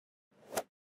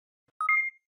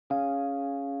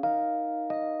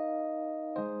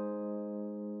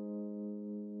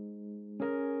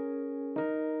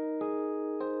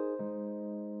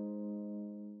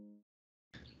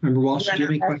Member Walsh, We are do you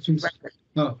have any now back on the questions? record.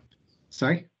 Oh,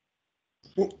 sorry.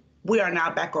 We are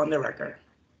now back on the record.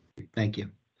 Thank you.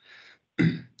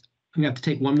 I'm gonna have to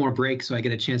take one more break so I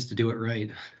get a chance to do it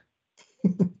right.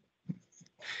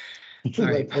 All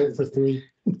right. 0 for 3.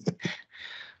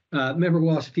 Member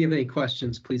Walsh, if you have any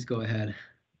questions, please go ahead.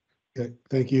 Okay.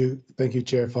 Thank you,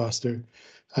 Chair Foster,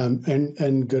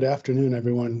 and good afternoon,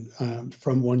 everyone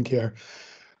from OneCare.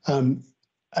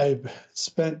 I've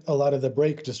spent a lot of the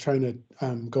break just trying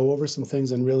to go over some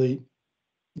things and really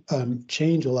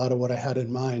change a lot of what I had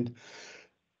in mind,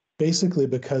 basically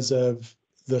because of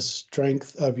the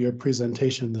strength of your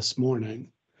presentation this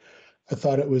morning. I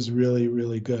thought it was really,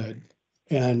 really good.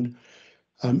 And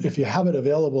if you have it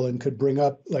available and could bring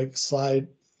up like slide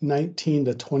 19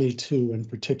 to 22 in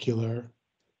particular,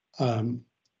 I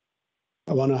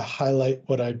want to highlight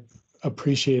what I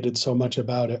appreciated so much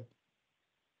about it.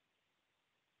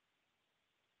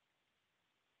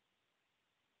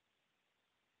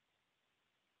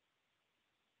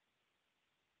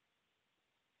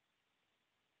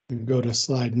 And go to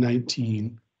slide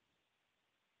 19.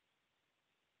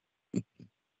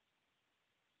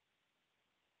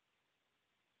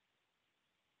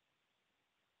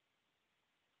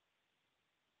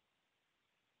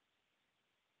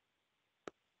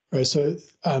 Right, so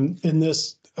in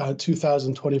this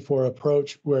 2024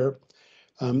 approach, where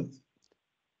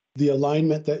the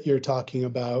alignment that you're talking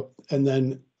about, and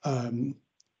then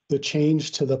the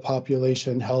change to the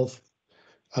population health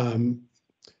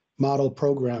model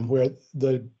program, where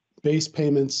the base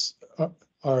payments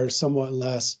are somewhat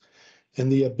less,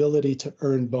 and the ability to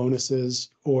earn bonuses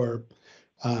or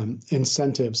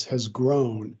incentives has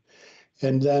grown.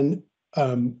 And then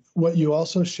what you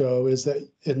also show is that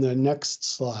in the next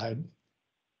slide,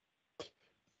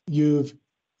 you've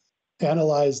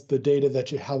analyzed the data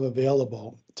that you have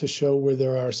available to show where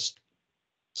there are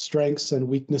strengths and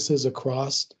weaknesses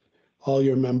across all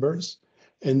your members,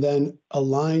 and then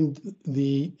aligned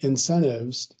the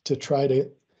incentives to try to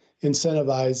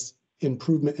incentivize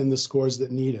improvement in the scores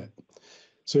that need it.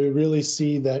 So you really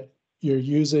see that you're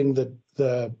using the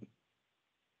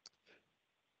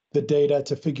data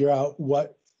to figure out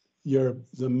what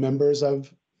the members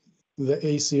of the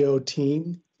ACO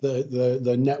team,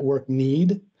 the network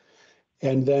need,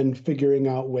 and then figuring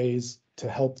out ways to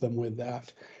help them with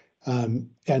that.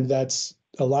 And that's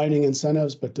aligning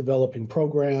incentives, but developing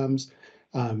programs,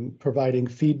 providing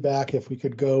feedback. If we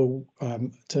could go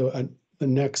to the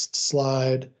next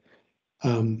slide,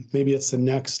 maybe it's the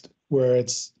next where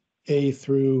it's A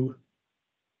through,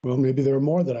 well, maybe there are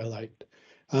more that I liked.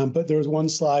 But there was one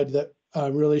slide that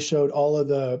really showed all of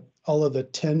the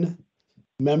 10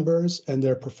 members and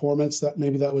their performance. That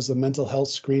maybe that was the mental health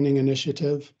screening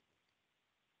initiative.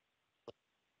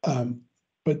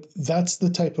 But that's the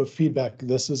type of feedback.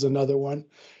 This is another one,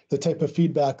 the type of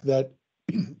feedback that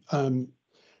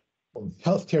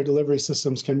healthcare delivery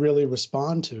systems can really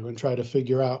respond to and try to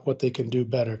figure out what they can do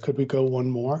better. Could we go one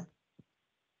more?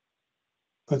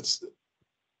 Let's.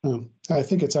 I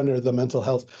think it's under the mental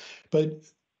health, but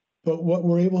what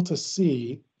we're able to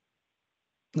see,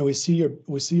 and we see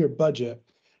your budget,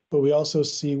 but we also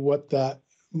see what that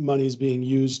money is being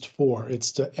used for.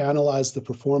 It's to analyze the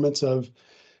performance of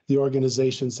the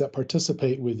organizations that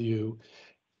participate with you.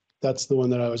 That's the one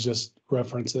that I was just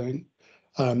referencing.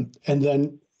 And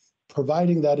then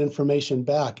providing that information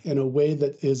back in a way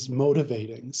that is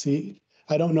motivating. See,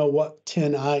 I don't know what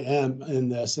 10 I am in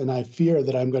this, and I fear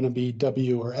that I'm going to be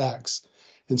W or X.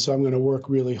 And so I'm going to work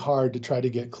really hard to try to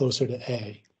get closer to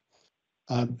A.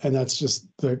 And that's just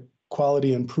the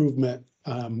quality improvement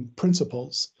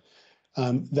principles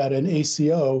that an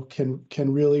ACO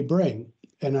can really bring.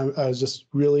 And I was just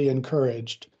really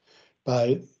encouraged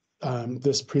by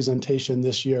this presentation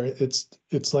this year.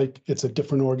 It's like it's a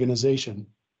different organization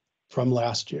from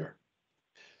last year.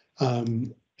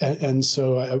 And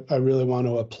so I really want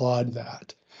to applaud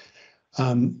that.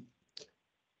 I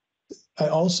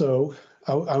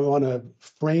want to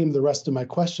frame the rest of my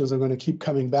questions. I'm going to keep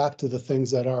coming back to the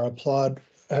things that are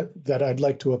that I'd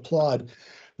like to applaud.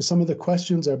 Some of the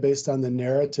questions are based on the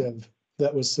narrative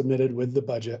that was submitted with the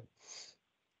budget.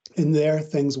 In there,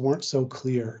 things weren't so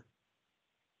clear.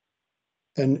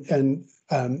 And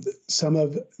some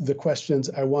of the questions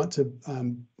I want to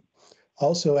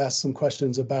also ask some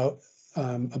questions about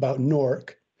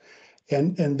NORC,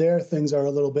 and there things are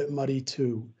a little bit muddy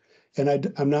too.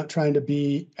 And I'm not trying to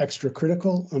be extra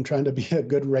critical. I'm trying to be a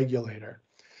good regulator,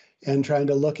 and trying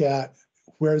to look at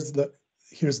here's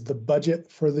the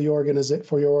budget for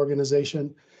your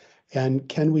organization, and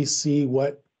can we see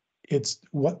what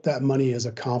that money is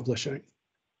accomplishing?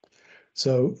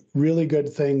 So really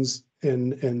good things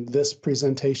in this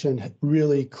presentation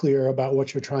really clear about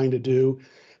what you're trying to do,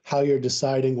 how you're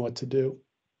deciding what to do.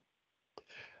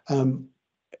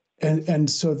 And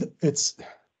so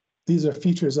these are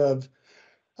features of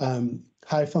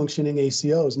high functioning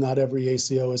ACOs. Not every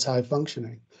ACO is high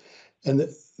functioning. And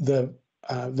the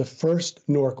first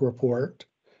NORC report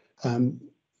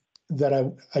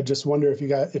that I just wonder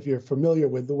if you're familiar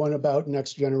with, the one about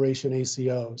next generation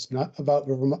ACOs, not about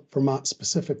Vermont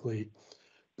specifically,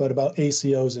 but about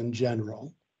ACOs in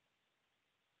general.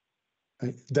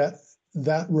 Right?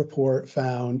 That report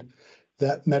found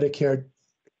that Medicare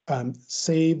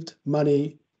saved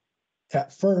money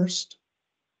at first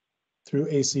through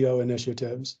ACO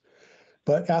initiatives,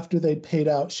 but after they paid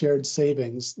out shared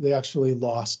savings, they actually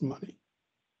lost money.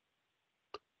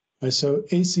 Right, so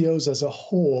ACOs as a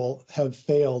whole have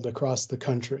failed across the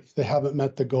country. They haven't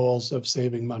met the goals of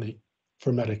saving money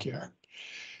for Medicare.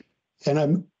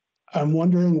 And I'm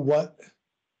wondering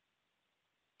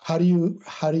how do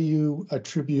you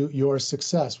attribute your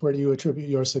success? Where do you attribute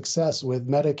your success with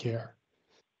Medicare?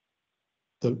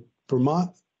 The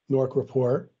Vermont NORC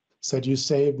report said you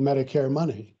saved Medicare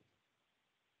money.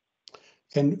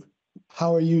 And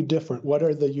how are you different? What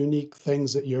are the unique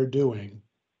things that you're doing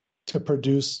to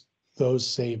produce those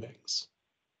savings?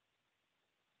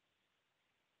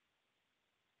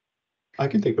 I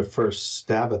can take the first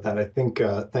stab at that. I think,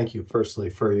 thank you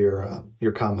firstly for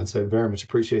your comments. I very much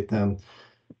appreciate them.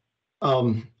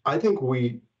 I think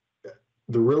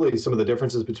really some of the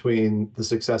differences between the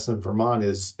success in Vermont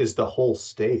is the whole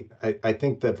state. I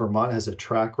think that Vermont has a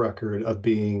track record of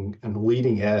being on the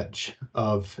leading edge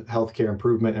of healthcare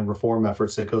improvement and reform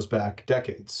efforts that goes back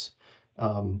decades.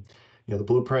 The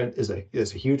Blueprint is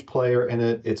a huge player in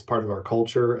it. It's part of our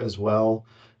culture as well.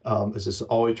 It's just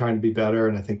always trying to be better.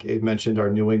 And I think Abe mentioned our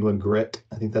New England grit.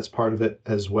 I think that's part of it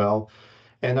as well.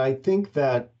 And I think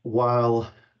that while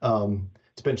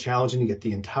it's been challenging to get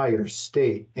the entire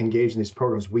state engaged in these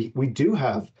programs, we do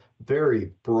have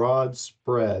very broad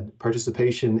spread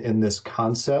participation in this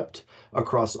concept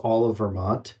across all of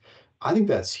Vermont. I think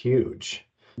that's huge.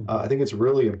 I think it's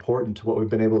really important to what we've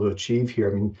been able to achieve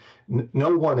here. I mean,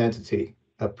 no one entity,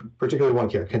 particularly one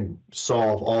care, can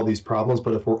solve all these problems,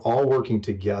 but if we're all working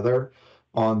together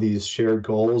on these shared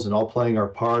goals and all playing our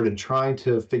part and trying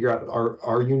to figure out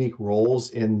our unique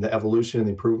roles in the evolution and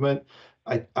the improvement,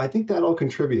 I think that all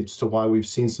contributes to why we've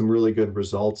seen some really good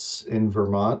results in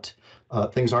Vermont.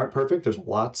 Things aren't perfect. There's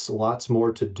lots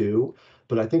more to do.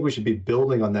 But I think we should be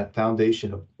building on that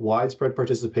foundation of widespread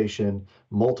participation,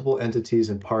 multiple entities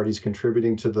and parties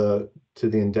contributing to the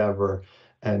endeavor,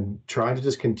 and trying to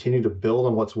just continue to build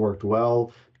on what's worked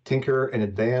well, tinker and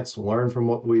advance, learn from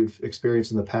what we've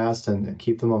experienced in the past, and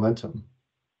keep the momentum.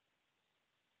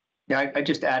 Yeah, I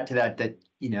just add to that the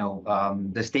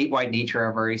statewide nature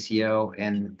of our ACO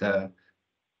and the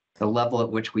level at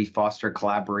which we foster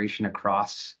collaboration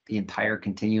across the entire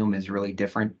continuum is really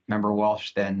different, Member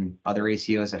Walsh, than other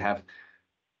ACOs that have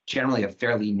generally a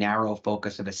fairly narrow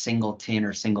focus of a single TIN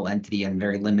or single entity and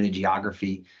very limited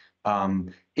geography.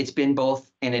 It's been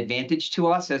both an advantage to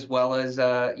us as well as,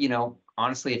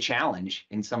 honestly, a challenge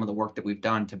in some of the work that we've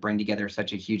done to bring together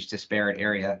such a huge disparate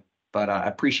area. But I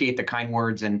appreciate the kind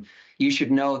words, and you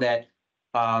should know that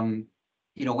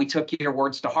we took your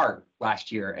words to heart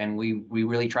last year, and we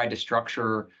really tried to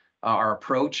structure our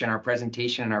approach and our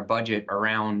presentation and our budget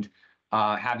around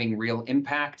having real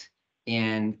impact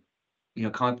and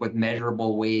come up with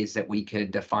measurable ways that we could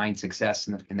define success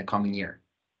in the coming year.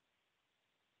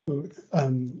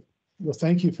 Well,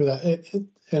 thank you for that.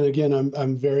 And again,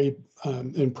 I'm very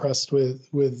impressed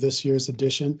with this year's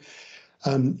edition.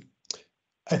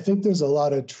 I think there's a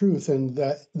lot of truth in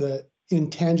that the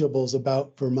intangibles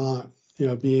about Vermont,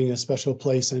 being a special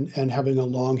place and having a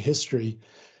long history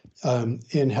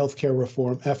in healthcare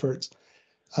reform efforts.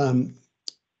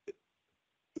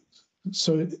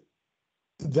 So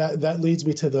that leads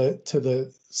me to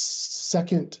the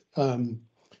second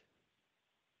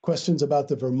questions about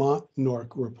the Vermont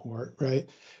NORC report, right?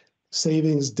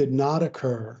 Savings did not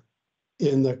occur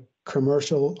in the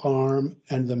commercial arm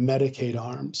and the Medicaid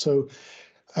arm. So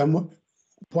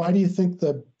why do you think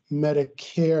the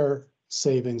Medicare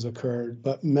savings occurred,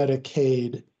 but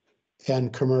Medicaid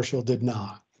and commercial did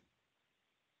not?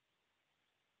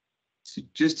 So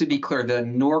just to be clear, the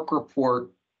NORC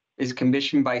report is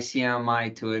commissioned by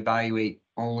CMI to evaluate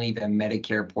only the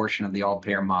Medicare portion of the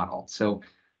all-payer model. So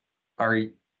I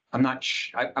want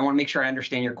to make sure I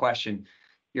understand your question.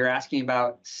 You're asking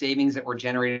about savings that were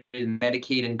generated in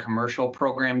Medicaid and commercial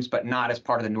programs, but not as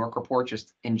part of the NORC report,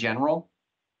 just in general?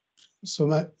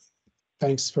 So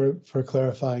thanks for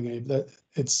clarifying, Abe.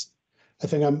 I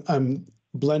think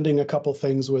blending a couple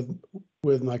things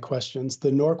with my questions.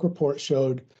 The NORC report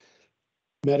showed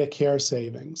Medicare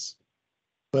savings,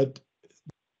 but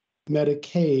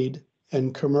Medicaid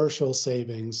and commercial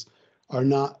savings are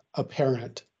not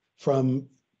apparent from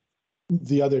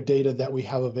the other data that we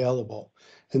have available.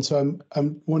 And so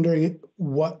I'm wondering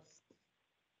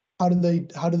how do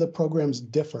the programs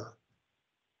differ?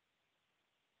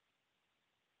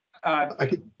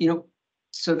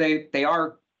 So they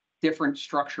are different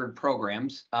structured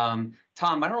programs.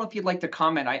 Tom, I don't know if you'd like to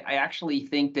comment. I actually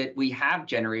think that we have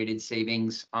generated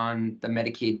savings on the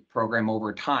Medicaid program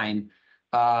over time.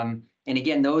 And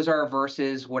again, those are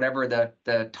versus whatever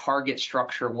the target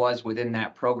structure was within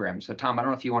that program. So Tom, I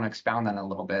don't know if you want to expound on that a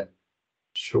little bit.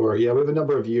 Sure. Yeah, we have a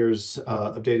number of years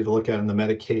of data to look at in the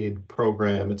Medicaid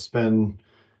program. It's been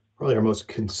probably our most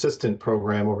consistent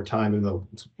program over time, even though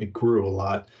it grew a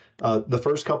lot. The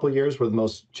first couple of years were the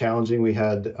most challenging. We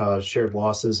had shared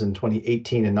losses in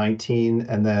 2018 and 19,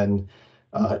 and then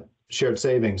shared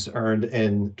savings earned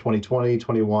in 2020,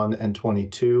 21, and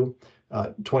 22.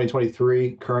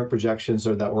 2023 current projections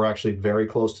are that we're actually very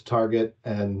close to target,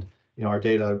 and our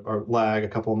data are lag a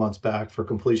couple of months back for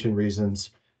completion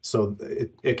reasons. So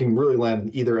it can really land on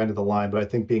either end of the line, but I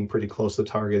think being pretty close to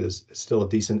target is still a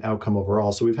decent outcome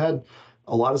overall. So we've had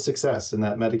a lot of success in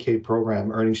that Medicaid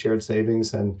program, earning shared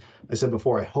savings. And I said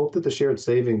before, I hope that the shared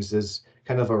savings is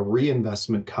kind of a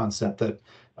reinvestment concept that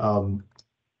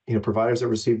providers that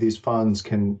receive these funds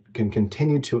can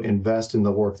continue to invest in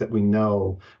the work that we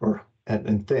know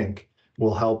and think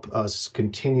will help us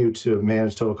continue to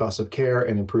manage total cost of care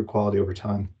and improve quality over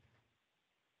time.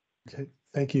 Okay.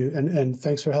 Thank you, and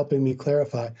thanks for helping me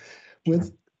clarify.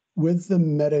 With the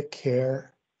Medicare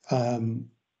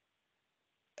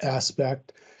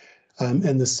aspect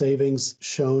and the savings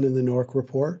shown in the NORC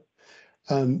report,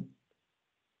 can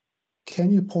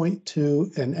you point to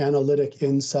an analytic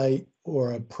insight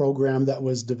or a program that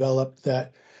was developed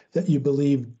that you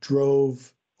believe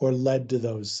drove or led to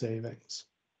those savings?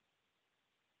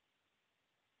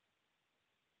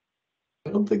 I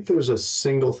don't think there's a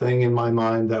single thing in my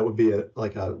mind that would be a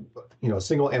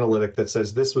single analytic that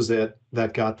says this was it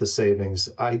that got the savings.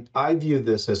 I view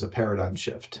this as a paradigm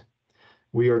shift.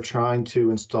 We are trying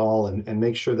to install and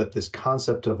make sure that this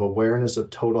concept of awareness of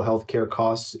total healthcare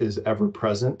costs is ever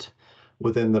present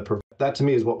within that to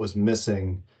me is what was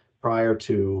missing prior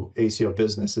to ACO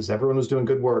business. Is everyone was doing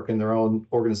good work in their own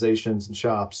organizations and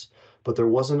shops, but there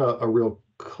wasn't a real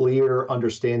clear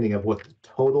understanding of what the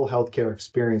total healthcare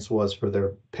experience was for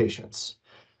their patients.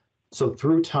 So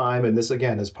through time, and this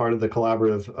again is part of the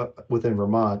collaborative within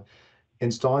Vermont,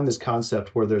 installing this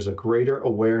concept where there's a greater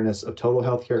awareness of total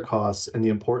healthcare costs and the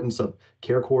importance of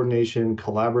care coordination,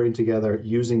 collaborating together,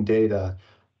 using data,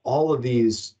 all of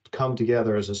these come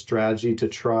together as a strategy to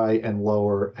try and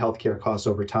lower healthcare costs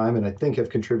over time, and I think have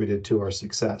contributed to our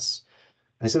success.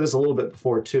 I said this a little bit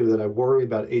before too, that I worry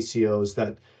about ACOs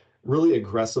that really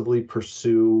aggressively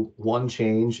pursue one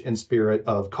change in spirit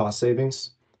of cost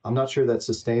savings. I'm not sure that's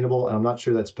sustainable, and I'm not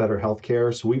sure that's better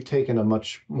healthcare. So we've taken a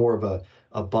much more of a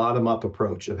bottom-up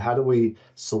approach of how do we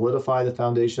solidify the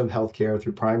foundation of healthcare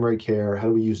through primary care? How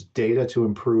do we use data to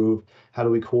improve? How do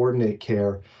we coordinate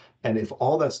care? And if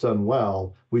all that's done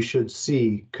well, we should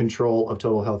see control of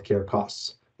total healthcare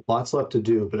costs. Lots left to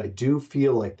do, but I do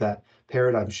feel like that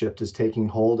paradigm shift is taking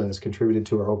hold and has contributed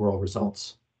to our overall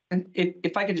results. And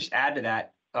if I could just add to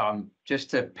that,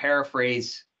 just to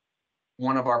paraphrase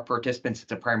one of our participants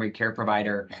that's a primary care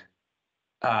provider,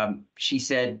 she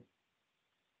said,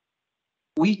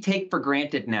 we take for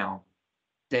granted now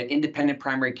that independent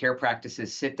primary care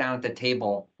practices sit down at the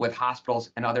table with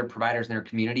hospitals and other providers in their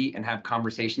community and have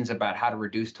conversations about how to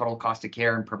reduce total cost of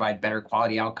care and provide better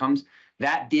quality outcomes.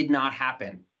 That did not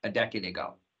happen a decade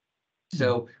ago.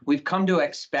 So we've come to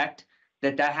expect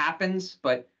that happens,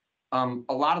 but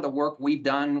a lot of the work we've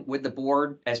done with the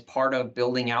board as part of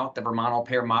building out the Vermont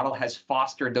all-payer model has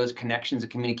fostered those connections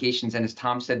and communications, and as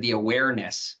Tom said, the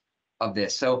awareness of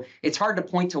this. So it's hard to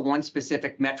point to one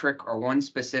specific metric or one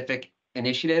specific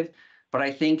initiative, but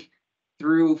I think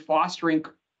through fostering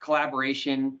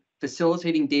collaboration,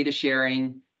 facilitating data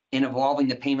sharing, and evolving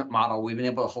the payment model, we've been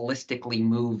able to holistically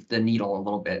move the needle a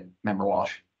little bit, Member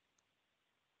Walsh.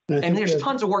 And there's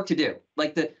tons of work to do.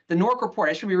 Like the NORC report,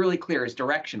 I should be really clear, is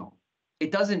directional.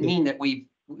 It doesn't mean that we've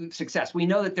success. We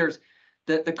know that there's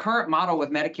the current model with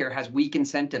Medicare has weak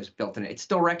incentives built in it. It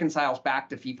still reconciles back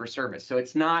to fee for service. So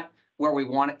it's not where we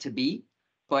want it to be,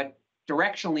 but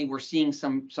directionally, we're seeing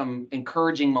some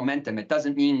encouraging momentum. It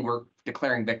doesn't mean we're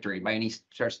declaring victory by any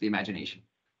stretch of the imagination.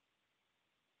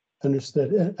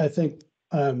 Understood. I think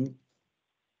the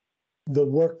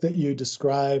work that you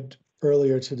described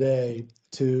earlier today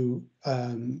to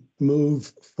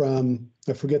move from,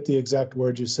 I forget the exact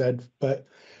word you said, but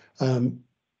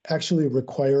actually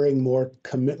requiring more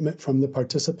commitment from the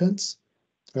participants,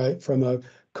 right? From a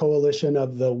coalition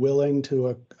of the willing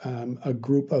to a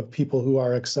group of people who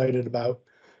are excited about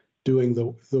doing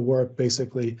the work,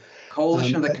 basically.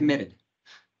 Coalition of the committed.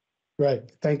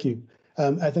 Right. Thank you.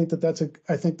 I think that's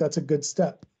a good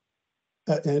step,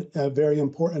 and a very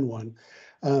important one,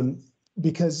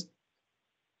 because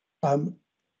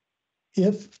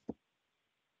if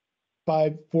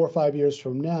 4 or 5 years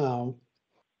from now,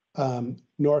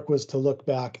 NORC was to look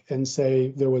back and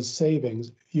say there was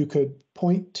savings, you could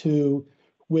point to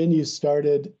when you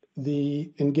started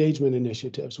the engagement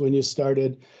initiatives, when you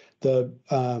started the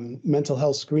mental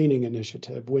health screening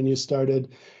initiative, when you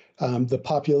started the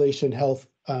population health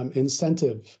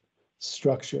incentive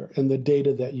structure and the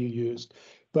data that you used.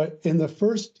 But in the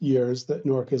first years that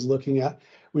NORC is looking at,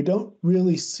 we don't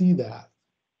really see that,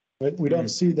 right? We don't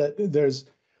see that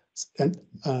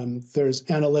there's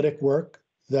analytic work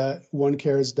that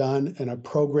OneCare has done and a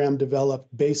program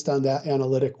developed based on that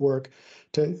analytic work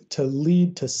to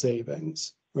lead to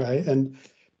savings, right? And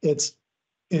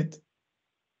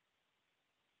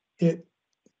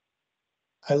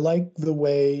I like the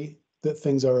way that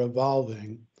things are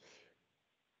evolving,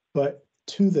 but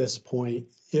to this point,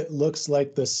 it looks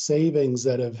like the savings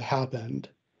that have happened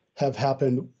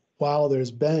while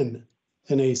there's been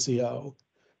an ACO,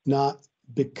 not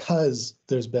because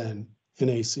there's been an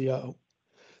ACO.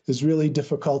 It's really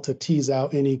difficult to tease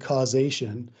out any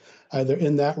causation, either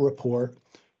in that report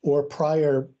or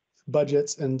prior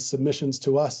budgets and submissions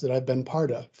to us that I've been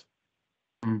part of.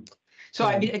 So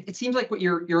I mean, it seems like what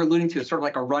you're alluding to is sort of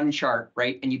like a run chart,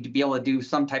 right? And you'd be able to do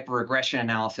some type of regression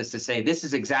analysis to say this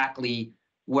is exactly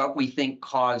what we think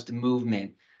caused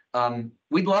movement.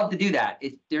 We'd love to do that.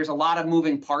 There's a lot of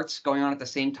moving parts going on at the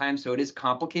same time, so it is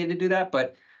complicated to do that.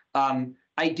 But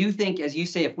I do think, as you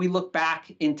say, if we look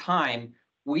back in time,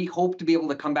 we hope to be able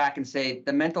to come back and say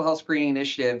the mental health screening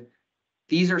initiative,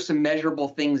 these are some measurable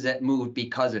things that moved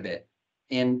because of it.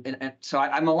 And so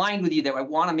I'm aligned with you that I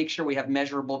want to make sure we have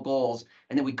measurable goals,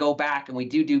 and then we go back and we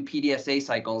do PDSA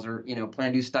cycles, or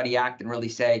plan, do, study, act, and really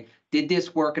say, did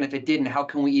this work? And if it didn't, how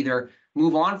can we either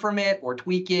move on from it or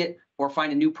tweak it or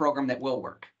find a new program that will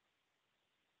work?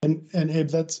 And Abe,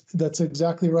 that's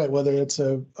exactly right, whether it's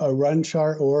a run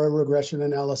chart or a regression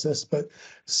analysis, but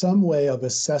some way of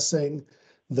assessing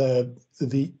the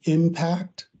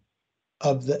impact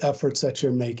of the efforts that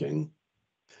you're making,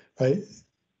 right?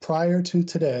 Prior to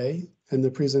today and the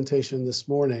presentation this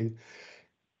morning,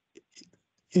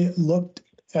 it looked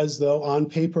as though on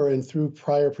paper and through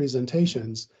prior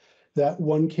presentations that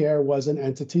OneCare was an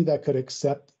entity that could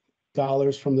accept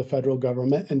dollars from the federal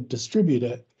government and distribute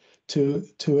it to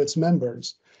its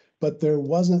members. But there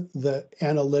wasn't the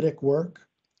analytic work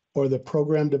or the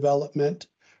program development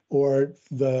or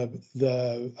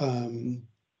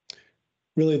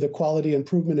really the quality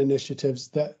improvement initiatives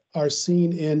that are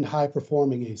seen in high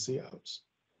performing ACOs.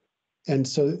 And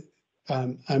so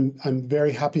I'm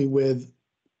very happy with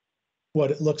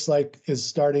what it looks like is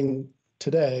starting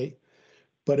today,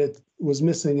 but it was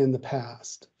missing in the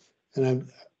past.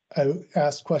 And I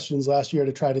asked questions last year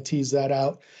to try to tease that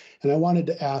out. And I wanted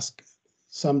to ask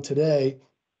some today,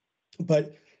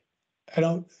 but I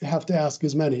don't have to ask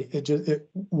as many. It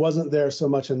wasn't there so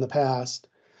much in the past.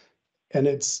 And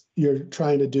you're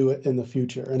trying to do it in the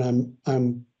future, and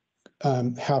I'm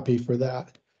happy for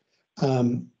that.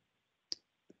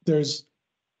 There's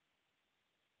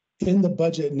in the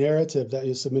budget narrative that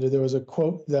you submitted, there was a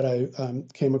quote that I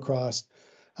came across.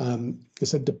 It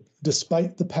said,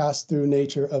 "Despite the pass-through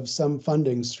nature of some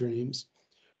funding streams,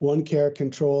 OneCare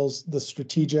controls the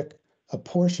strategic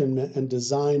apportionment and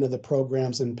design of the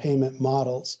programs and payment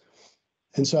models."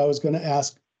 And so I was going to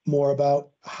ask more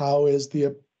about how is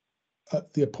the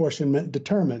apportionment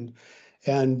determined,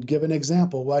 and give an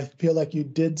example. Well, I feel like you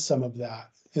did some of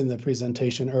that in the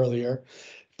presentation earlier,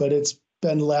 but it's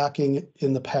been lacking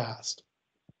in the past.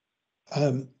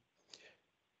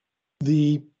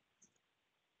 The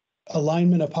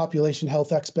alignment of population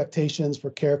health expectations for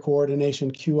care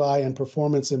coordination, QI, and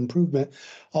performance improvement,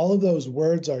 all of those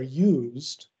words are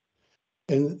used,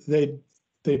 and they'd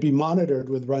be monitored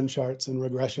with run charts and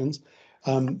regressions.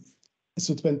 So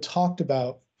it's been talked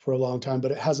about for a long time,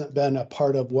 but it hasn't been a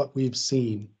part of what we've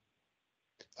seen.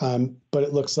 But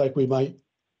it looks like we might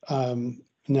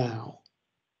now.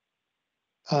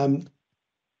 In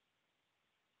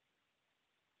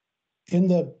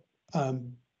the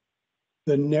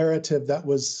narrative that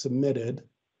was submitted,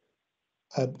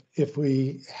 if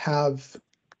we have,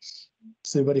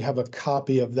 does anybody have a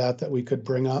copy of that we could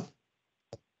bring up?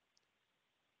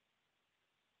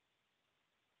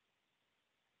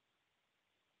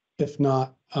 if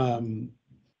not, I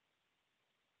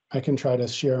can try to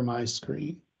share my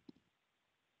screen.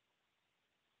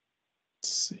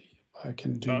 Let's see if I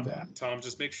can do that. Tom,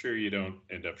 just make sure you don't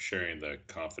end up sharing the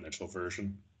confidential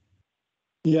version.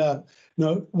 Yeah,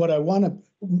 no, what I want to,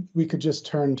 we could just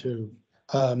turn to,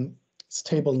 it's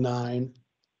table 9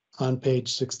 on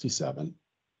page 67.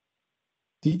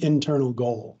 The internal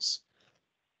goals.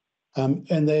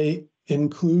 And they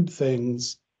include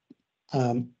things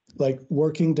like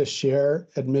working to share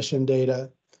admission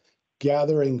data,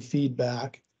 gathering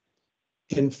feedback,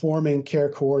 informing care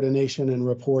coordination and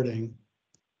reporting,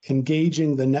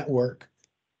 engaging the network.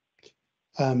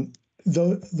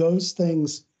 Those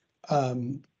things,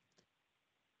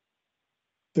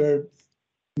 they're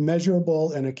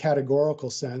measurable in a categorical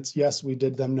sense. Yes, we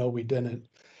did them. No, we didn't.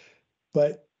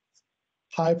 But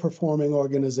high-performing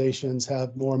organizations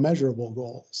have more measurable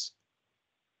goals,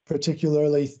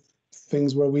 particularly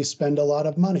things where we spend a lot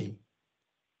of money.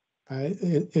 Right?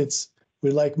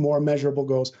 We like more measurable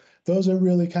goals. Those are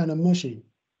really kind of mushy.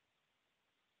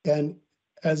 And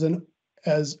as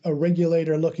a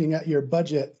regulator looking at your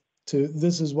budget to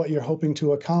this is what you're hoping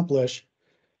to accomplish,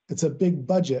 it's a big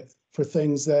budget for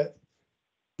things that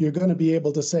you're going to be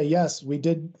able to say, yes, we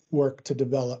did work to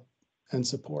develop and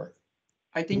support.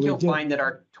 I think you'll find that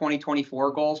our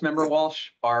 2024 goals, Member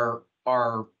Walsh, are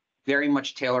very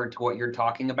much tailored to what you're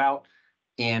talking about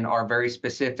and are very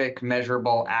specific,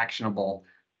 measurable, actionable.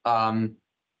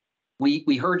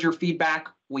 We heard your feedback.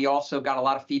 We also got a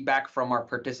lot of feedback from our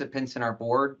participants in our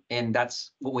board, and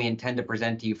that's what we intend to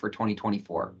present to you for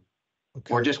 2024.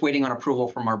 Okay. We're just waiting on approval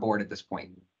from our board at this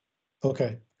point.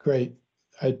 Okay, great.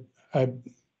 I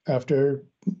after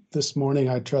this morning,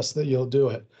 I trust that you'll do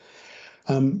it.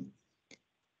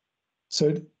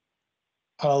 So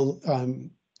I'll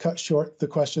cut short the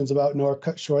questions about NOR,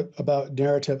 cut short about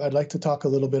narrative. I'd like to talk a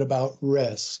little bit about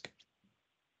risk.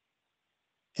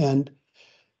 And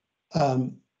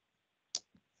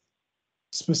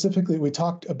specifically, we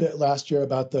talked a bit last year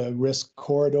about the risk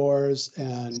corridors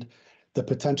and the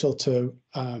potential to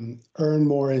earn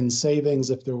more in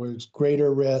savings if there was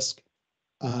greater risk.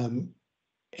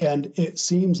 And it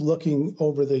seems, looking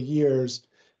over the years,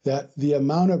 that the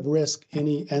amount of risk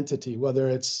any entity, whether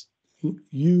it's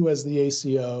you as the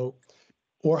ACO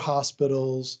or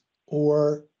hospitals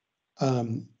or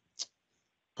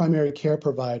primary care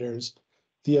providers,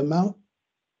 the amount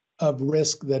of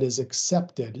risk that is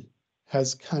accepted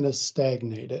has kind of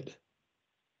stagnated.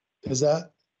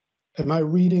 Am I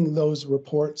reading those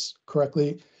reports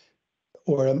correctly,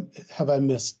 or have I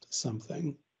missed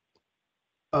something?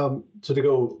 So to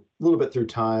go a little bit through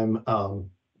time,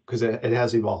 because it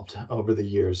has evolved over the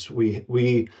years.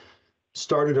 We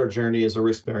started our journey as a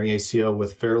risk-bearing ACO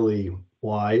with fairly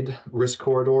wide risk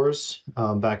corridors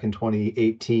back in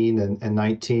 2018 and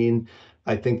 19.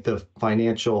 I think the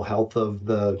financial health of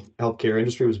the healthcare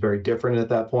industry was very different at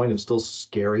that point. It was still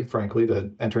scary, frankly,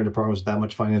 to enter into programs with that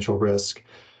much financial risk.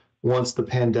 Once the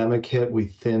pandemic hit, we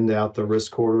thinned out the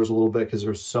risk corridors a little bit because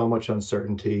there's so much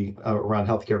uncertainty around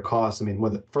healthcare costs. I mean,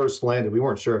 when it first landed, we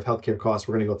weren't sure if healthcare costs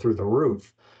were going to go through the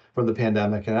roof from the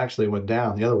pandemic, and actually went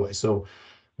down the other way. So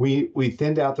we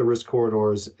thinned out the risk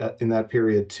corridors in that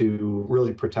period to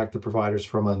really protect the providers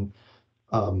from an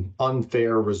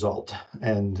unfair result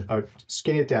and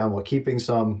skinny it down while keeping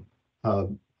some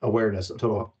awareness of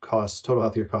total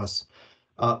healthcare costs.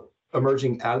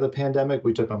 Emerging out of the pandemic,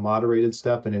 we took a moderated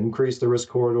step and increased the risk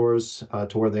corridors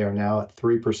to where they are now at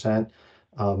 3%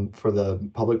 for the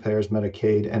public payers,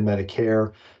 Medicaid and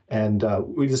Medicare. And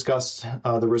we discussed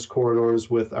the risk corridors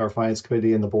with our finance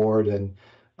committee and the board, and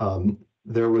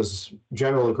there was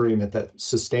general agreement that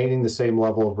sustaining the same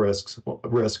level of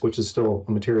risk, which is still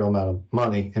a material amount of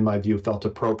money, in my view, felt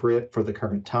appropriate for the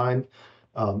current time.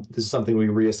 This is something we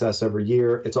reassess every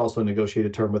year. It's also a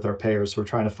negotiated term with our payers, so we're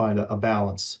trying to find a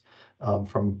balance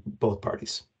from both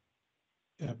parties.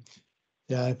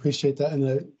 Yeah, I appreciate that. And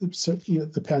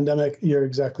the pandemic, you're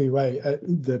exactly right.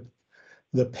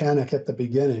 The panic at the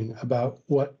beginning about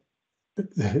what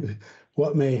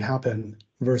may happen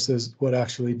versus what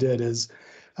actually did is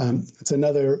it's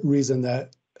another reason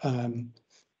that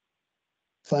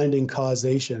finding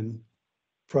causation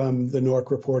from the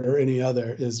NORC report or any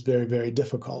other is very, very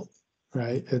difficult,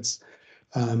 right? It's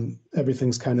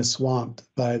everything's kind of swamped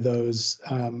by those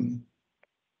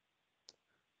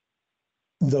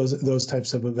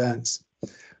types of events.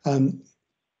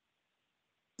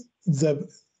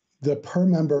 The per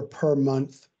member per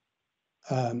month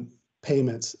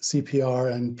payments,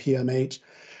 CPR and PMH,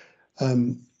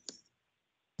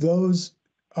 those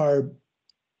are,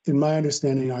 in my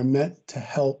understanding, are meant to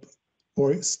help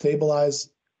or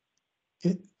stabilize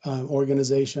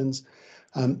organizations,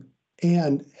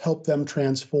 and help them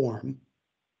transform,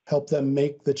 help them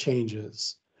make the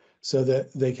changes so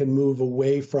that they can move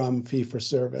away from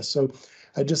fee-for-service. So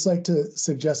I'd just like to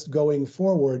suggest going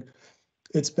forward,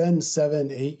 it's been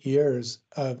 7-8 years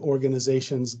of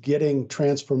organizations getting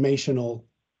transformational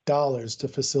dollars to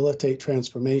facilitate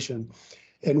transformation.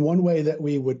 And one way that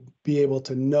we would be able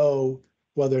to know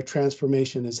whether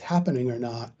transformation is happening or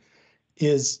not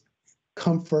is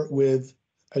comfort with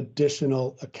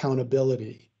additional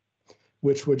accountability,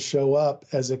 which would show up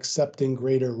as accepting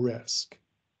greater risk.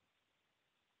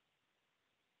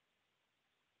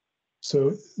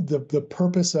 So the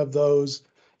purpose of those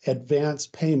advance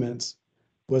payments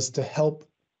was to help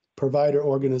provider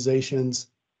organizations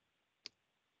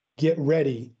get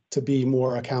ready to be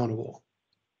more accountable.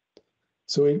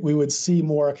 So we would see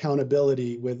more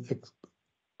accountability with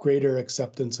greater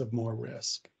acceptance of more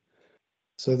risk.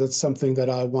 So that's something that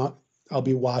I'll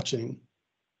be watching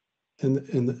in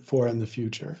the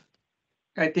future.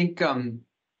 I think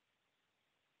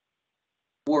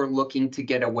we're looking to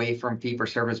get away from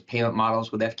fee-for-service payment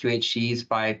models with FQHCs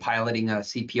by piloting a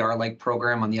CPR-like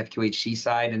program on the FQHC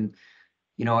side. And,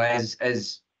 you know,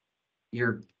 as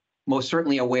you're most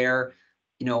certainly aware,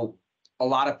 you know, a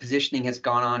lot of positioning has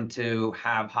gone on to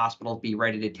have hospitals be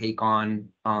ready to take on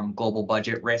global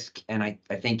budget risk. And I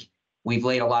think we've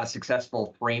laid a lot of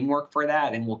successful framework for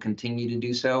that and will continue to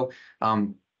do so.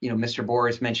 You know, Mr.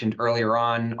 Boris mentioned earlier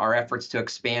on our efforts to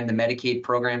expand the Medicaid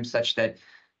program such that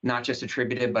not just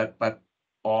attributed, but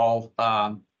all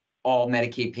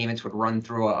Medicaid payments would run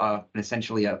through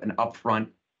essentially an upfront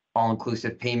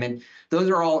all-inclusive payment. Those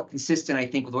are all consistent, I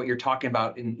think, with what you're talking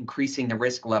about in increasing the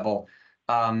risk level.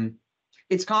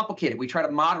 It's complicated. We try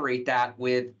to moderate that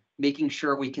with making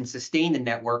sure we can sustain the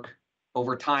network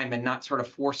over time and not sort of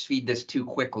force feed this too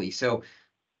quickly. So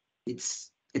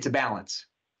it's a balance.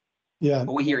 Yeah,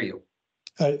 but we hear you.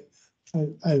 I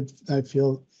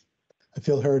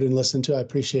feel heard and listened to. I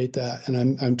appreciate that,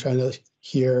 and I'm trying to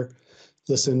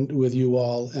listen with you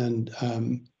all, and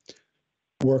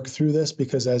work through this,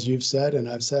 because as you've said and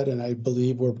I've said, and I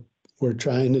believe we're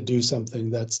trying to do something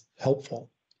that's helpful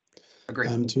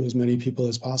to as many people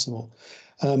as possible.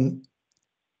 I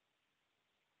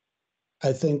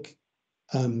think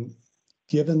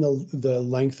given the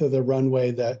length of the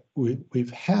runway that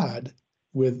we've had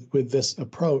with this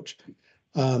approach,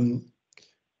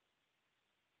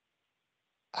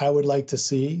 I would like to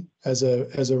see as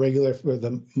a regular, for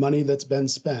the money that's been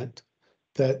spent,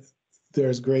 that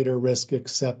there's greater risk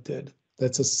accepted.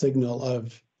 That's a signal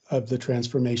of the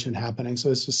transformation happening.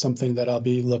 So it's just something that I'll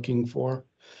be looking for.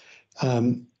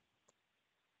 And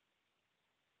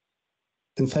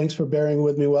thanks for bearing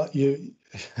with me. Well,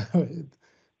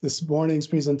 this morning's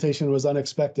presentation was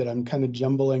unexpected. I'm kind of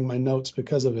jumbling my notes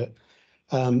because of it.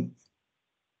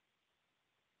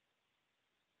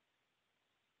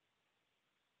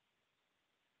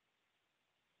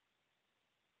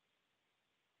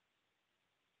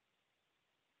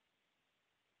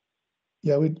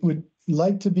 Yeah, we'd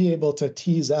like to be able to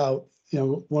tease out,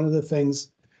 one of the things,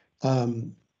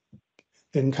 and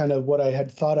kind of what I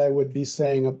had thought I would be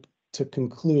saying to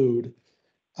conclude,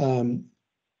 the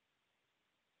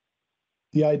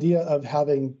idea of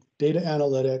having data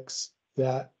analytics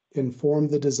that inform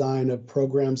the design of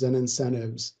programs and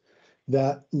incentives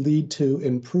that lead to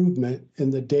improvement in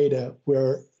the data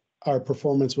where our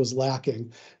performance was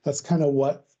lacking. That's kind of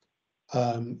what,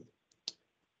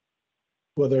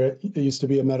 whether it used to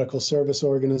be a medical service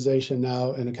organization,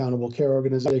 now an accountable care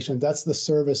organization, that's the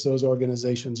service those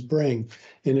organizations bring,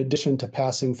 in addition to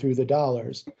passing through the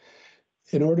dollars.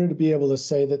 In order to be able to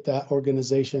say that that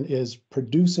organization is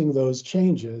producing those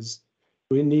changes,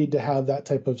 we need to have that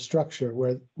type of structure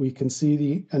where we can see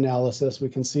the analysis, we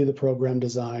can see the program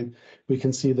design, we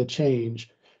can see the change.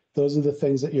 Those are the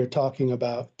things that you're talking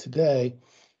about today.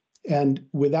 And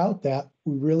without that,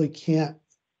 we really can't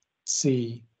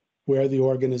see where the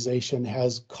organization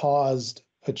has caused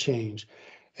a change.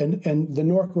 And the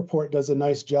NORC report does a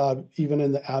nice job, even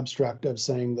in the abstract, of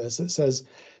saying this. It says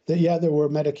that, yeah, there were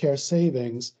Medicare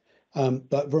savings,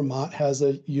 but Vermont has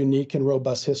a unique and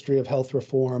robust history of health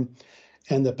reform,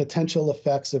 and the potential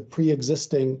effects of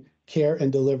pre-existing care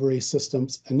and delivery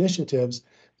systems initiatives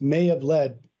may have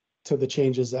led to the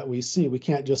changes that we see. We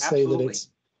can't just Absolutely. say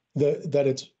that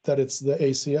it's the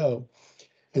ACO.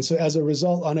 And so as a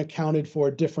result, unaccounted for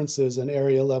differences in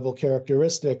area level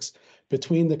characteristics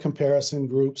between the comparison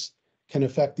groups can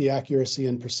affect the accuracy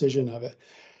and precision of it.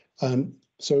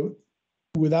 So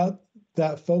without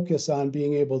that focus on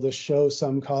being able to show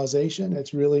some causation,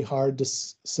 it's really hard to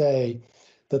say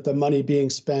that the money being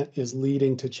spent is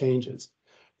leading to changes.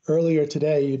 earlier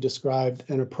today, you described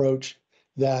an approach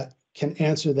that can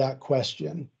answer that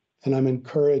question. And I'm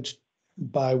encouraged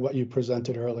by what you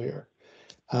presented earlier.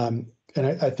 And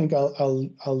I think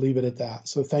I'll leave it at that.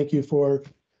 So thank you for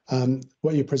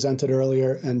what you presented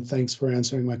earlier, and thanks for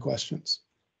answering my questions.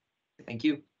 Thank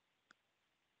you.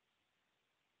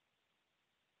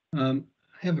 I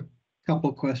have a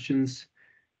couple questions.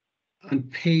 On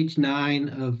page 9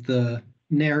 of the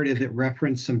narrative, it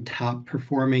referenced some top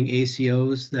performing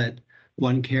ACOs that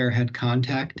OneCare had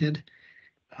contacted.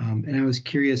 And I was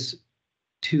curious,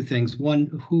 two things. One,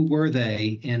 who were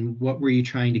they and what were you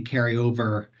trying to carry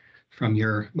over from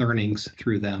your learnings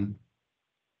through them?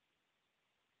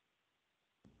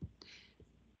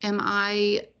 Am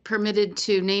I permitted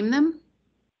to name them?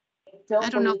 I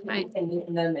don't know if I can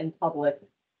name them in public.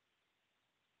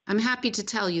 I'm happy to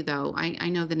tell you, though. I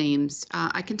know the names.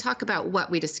 I can talk about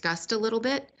what we discussed a little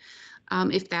bit,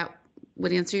 if that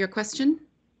would answer your question.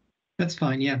 That's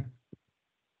fine, yeah.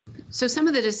 So some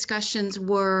of the discussions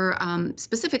were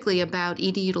specifically about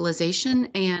ED utilization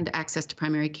and access to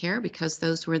primary care, because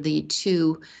those were the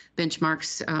two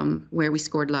benchmarks where we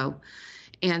scored low.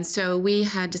 And so we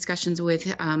had discussions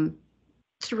with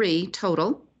 3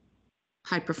 total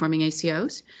high-performing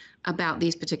ACOs about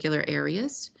these particular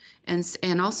areas,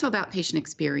 and also about patient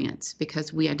experience,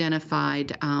 because we identified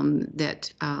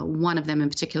that one of them in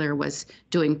particular was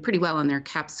doing pretty well on their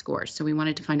CAP score. So we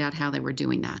wanted to find out how they were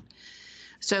doing that.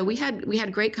 So we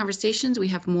had great conversations. We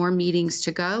have more meetings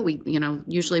to go.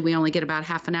 Usually we only get about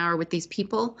half an hour with these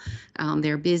people.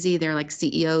 They're busy. They're like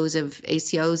CEOs of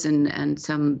ACOs and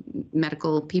some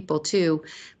medical people too.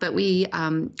 But we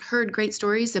heard great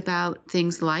stories about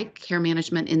things like care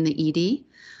management in the ED,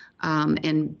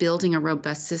 and building a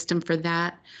robust system for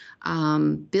that.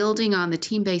 Building on the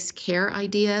team-based care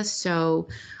idea, so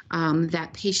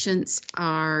that patients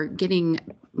are getting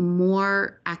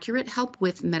more accurate help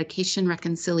with medication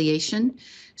reconciliation.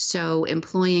 So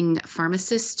employing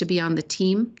pharmacists to be on the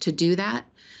team to do that.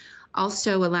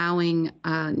 Also allowing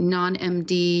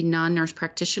non-MD, non-nurse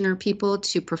practitioner people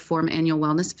to perform annual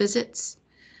wellness visits.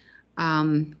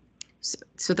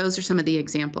 So those are some of the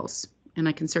examples. And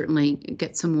I can certainly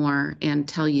get some more and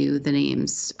tell you the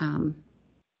names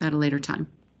at a later time.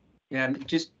 Yeah, and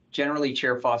just generally,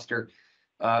 Chair Foster,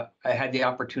 I had the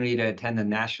opportunity to attend the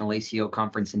National ACO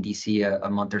Conference in DC a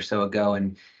month or so ago,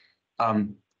 and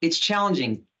it's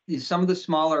challenging. Some of the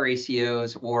smaller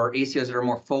ACOs or ACOs that are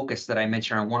more focused that I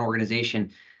mentioned on one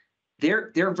organization,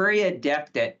 they're very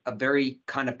adept at a very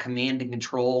kind of command and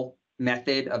control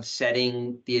method of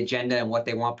setting the agenda and what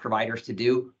they want providers to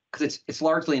do, because it's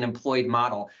largely an employed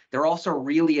model. They're also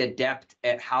really adept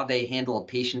at how they handle a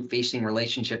patient-facing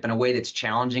relationship in a way that's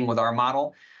challenging with our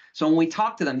model. So when we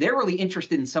talk to them, they're really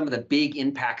interested in some of the big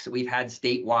impacts that we've had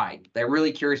statewide. They're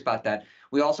really curious about that.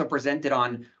 We also presented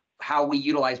on how we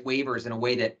utilize waivers in a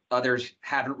way that others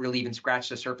haven't really even scratched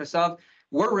the surface of.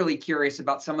 We're really curious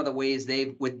about some of the ways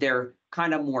they've, with their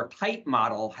kind of more tight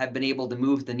model, have been able to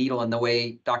move the needle in the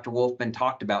way Dr. Wolfman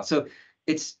talked about. So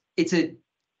it's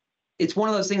one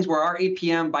of those things where our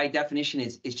APM by definition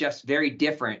is just very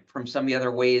different from some of the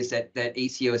other ways that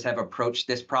ACOs have approached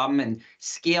this problem, and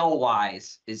scale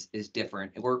wise is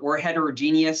different. We're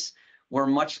heterogeneous. We're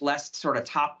much less sort of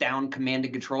top-down command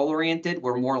and control oriented.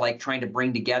 We're more like trying to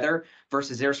bring together,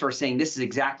 versus they're sort of saying, this is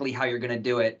exactly how you're going to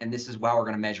do it, and this is how we're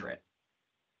going to measure it.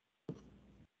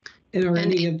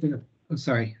 Oh,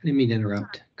 sorry, I didn't mean to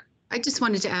interrupt. I just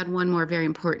wanted to add one more very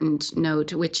important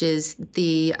note, which is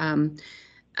the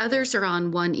others are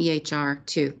on one EHR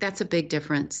too. That's a big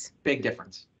difference. Big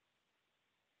difference.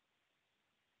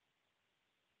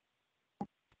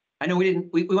 I know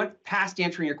we went past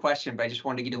answering your question, but I just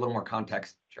wanted to give you a little more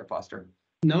context, Chair Foster.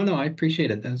 No, I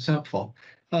appreciate it. That's helpful.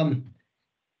 On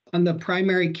the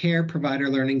primary care provider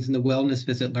learnings and the wellness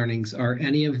visit learnings, are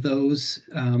any of those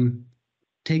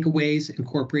takeaways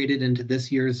incorporated into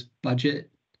this year's budget?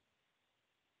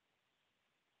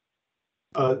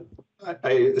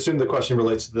 I assume the question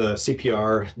relates to the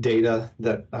CPR data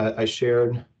that I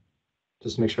shared.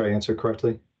 Just to make sure I answer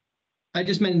correctly. I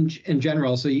just meant in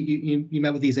general. So you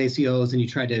met with these ACOs and you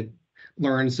tried to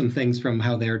learn some things from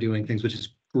how they're doing things, which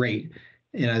is great.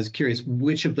 And I was curious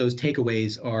which of those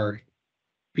takeaways are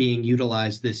being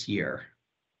utilized this year.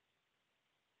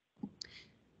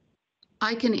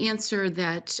 I can answer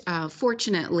that.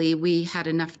 Fortunately, we had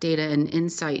enough data and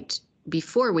insight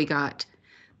before we had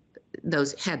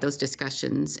those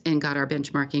discussions and got our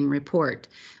benchmarking report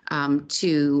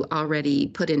to already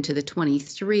put into the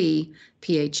 23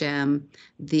 PHM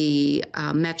the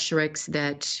metrics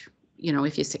that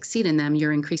if you succeed in them,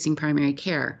 you're increasing primary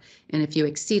care. And if you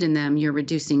exceed in them, you're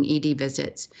reducing ED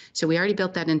visits. So we already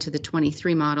built that into the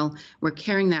 23 model. We're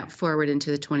carrying that forward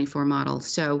into the 24 model.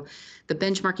 So the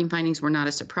benchmarking findings were not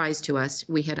a surprise to us.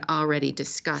 We had already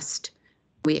discussed,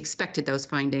 we expected those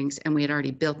findings, and we had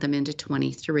already built them into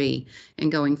 23.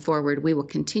 And going forward, we will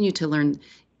continue to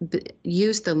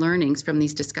use the learnings from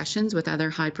these discussions with other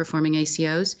high-performing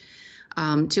ACOs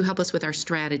to help us with our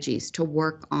strategies to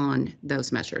work on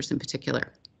those measures in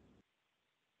particular.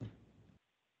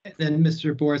 And then,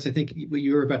 Mr. Boris, I think what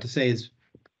you were about to say is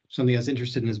something I was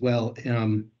interested in as well.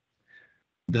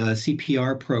 The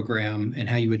CPR program and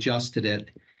how you adjusted it.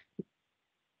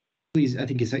 Please, I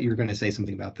think you said you were going to say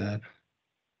something about that.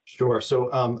 Sure.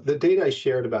 So the data I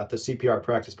shared about the CPR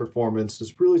practice performance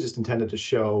is really just intended to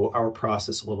show our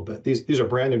process a little bit. These are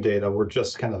brand new data. We're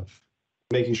just kind of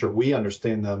making sure we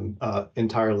understand them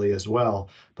entirely as well.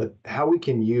 But how we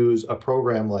can use a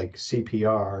program like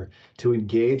CPR to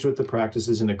engage with the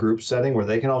practices in a group setting where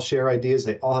they can all share ideas.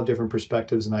 They all have different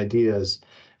perspectives and ideas,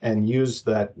 and use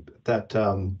that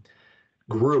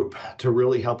group to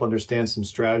really help understand some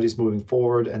strategies moving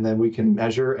forward, and then we can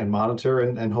measure and monitor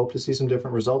and hope to see some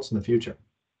different results in the future.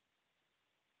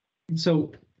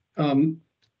 So I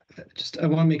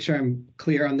want to make sure I'm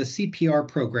clear on the CPR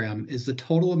program. Is the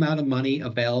total amount of money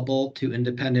available to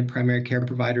independent primary care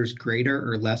providers greater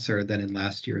or lesser than in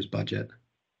last year's budget?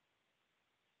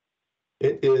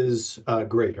 It is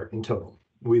greater in total.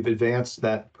 We've advanced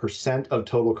that percent of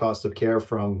total cost of care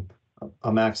from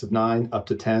a max of 9 up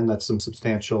to 10. That's some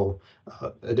substantial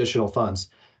additional funds.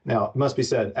 Now, it must be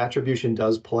said, attribution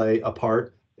does play a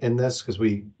part in this because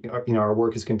our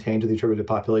work is contained to the attributed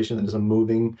population. That is a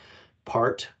moving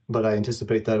part, but I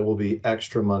anticipate that it will be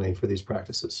extra money for these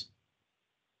practices.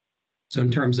 So in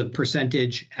terms of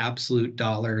percentage, absolute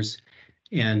dollars,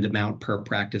 and amount per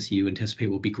practice, you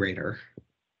anticipate will be greater?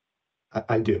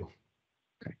 I do.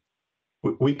 Okay.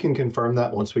 We can confirm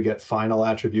that once we get final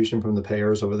attribution from the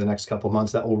payers over the next couple of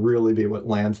months. That will really be what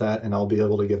lands that, and I'll be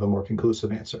able to give a more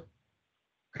conclusive answer.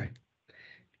 Okay.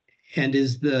 And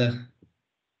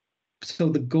so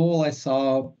the goal I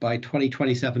saw by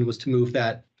 2027 was to move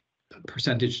that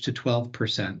percentage to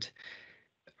 12%.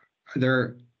 Are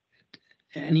there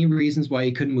any reasons why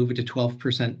you couldn't move it to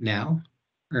 12% now?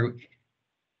 Or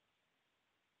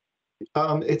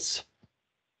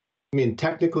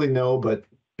technically no, but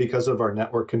because of our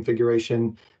network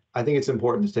configuration, I think it's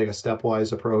important to take a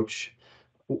stepwise approach.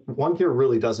 OneCare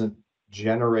really doesn't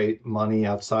generate money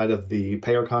outside of the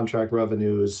payer contract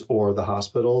revenues or the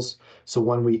hospitals. So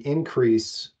when we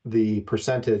increase the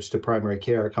percentage to primary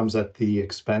care, it comes at the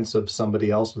expense of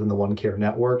somebody else within the OneCare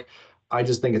network. I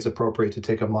just think it's appropriate to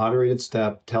take a moderated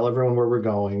step, tell everyone where we're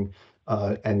going,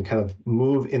 and kind of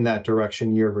move in that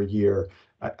direction year over year.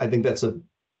 I think that's a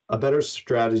better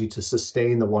strategy to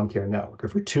sustain the OneCare network.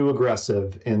 If we're too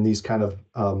aggressive in these kind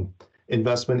of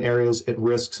investment areas, it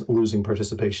risks losing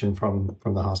participation from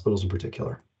the hospitals in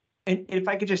particular. And if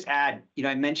I could just add,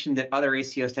 I mentioned that other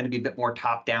ACOs tend to be a bit more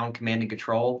top-down command and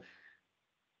control.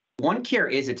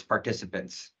 OneCare is its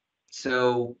participants.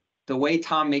 So the way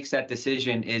Tom makes that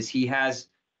decision is he has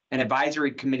an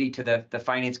advisory committee to the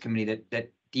finance committee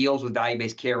that deals with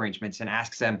value-based care arrangements and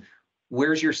asks them,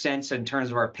 where's your sense in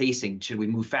terms of our pacing? Should we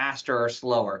move faster or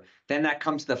slower? Then that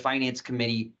comes to the finance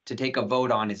committee to take a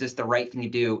vote on, is this the right thing to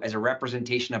do as a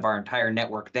representation of our entire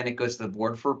network? Then it goes to the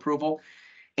board for approval.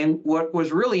 And what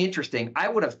was really interesting, I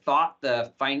would have thought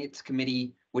the finance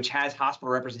committee, which has hospital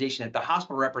representation, that the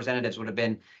hospital representatives would have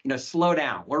been, slow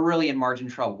down. We're really in margin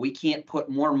trouble. We can't put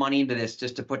more money into this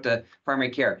just to put to primary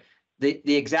care.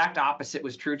 The exact opposite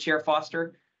was true, Chair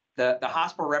Foster. The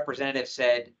hospital representative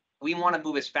said, we want to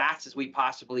move as fast as we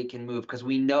possibly can move because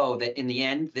we know that in the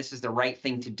end, this is the right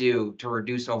thing to do to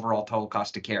reduce overall total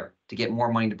cost of care, to get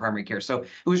more money to primary care. So it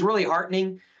was really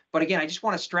heartening. But again, I just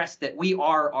want to stress that we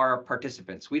are our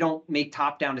participants. We don't make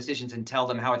top-down decisions and tell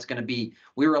them how it's going to be.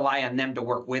 We rely on them to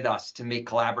work with us to make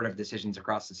collaborative decisions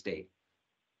across the state.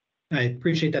 I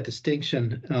appreciate that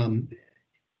distinction.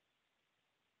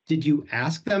 Did you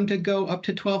ask them to go up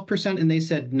to 12% and they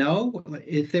said no?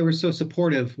 If they were so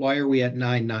supportive, why are we at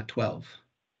 9, not 12?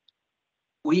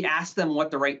 We asked them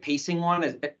what the right pacing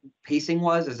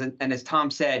was, and as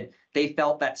Tom said, they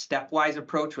felt that stepwise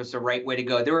approach was the right way to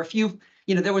go. There were a few,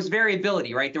 there was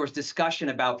variability, right? There was discussion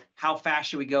about how fast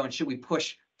should we go and should we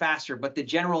push faster, but the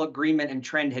general agreement and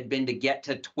trend had been to get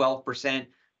to 12%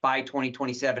 by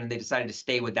 2027, and they decided to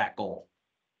stay with that goal,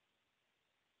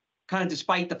 kind of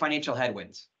despite the financial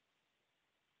headwinds.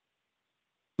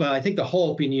 Well, I think the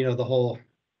hope, and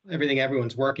everything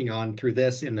everyone's working on through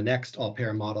this and the next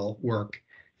all-payer model work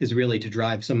is really to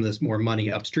drive some of this more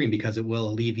money upstream because it will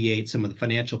alleviate some of the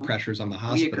financial pressures on the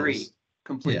hospitals. We agree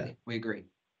completely. Yeah. We agree.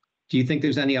 Do you think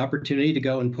there's any opportunity to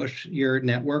go and push your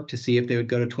network to see if they would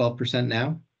go to 12%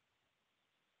 now?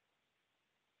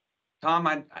 Tom,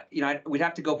 we'd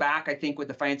have to go back, I think, with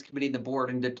the finance committee and the board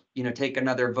and to, take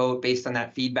another vote based on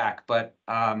that feedback, but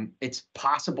it's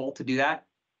possible to do that.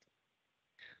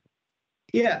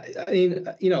 Yeah, I mean,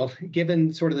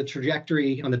 given sort of the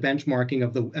trajectory on the benchmarking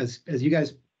of as you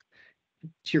guys,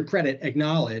 to your credit,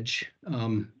 acknowledge,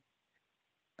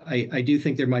 I do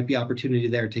think there might be opportunity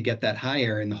there to get that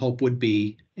higher, and the hope would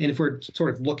be, and if we're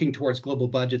sort of looking towards global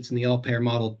budgets in the all-payer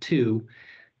model too,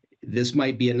 this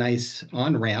might be a nice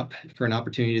on-ramp for an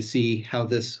opportunity to see how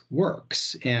this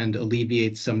works and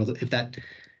alleviate some of the, if that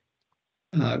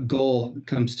goal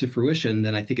comes to fruition,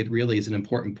 then I think it really is an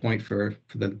important point for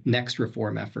the next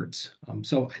reform efforts.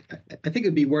 So I think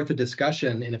it'd be worth a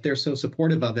discussion, and if they're so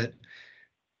supportive of it,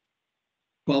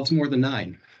 12's more than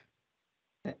 9.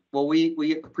 Well,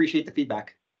 we appreciate the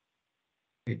feedback.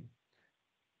 Great.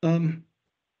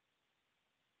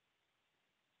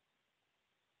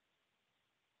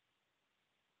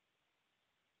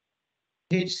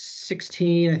 Page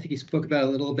 16, I think you spoke about a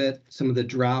little bit, some of the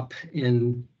drop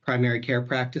in primary care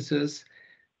practices.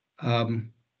 2,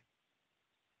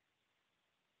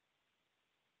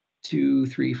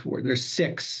 3, 4, there's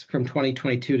 6 from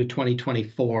 2022 to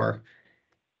 2024.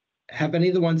 Have any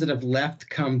of the ones that have left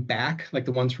come back, like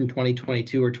the ones from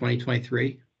 2022 or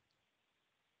 2023?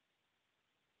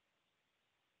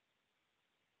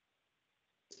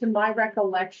 To my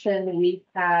recollection, we've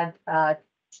had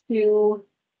 2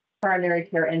 primary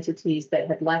care entities that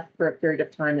had left for a period of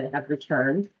time that have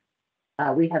returned.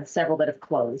 We have several that have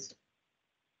closed.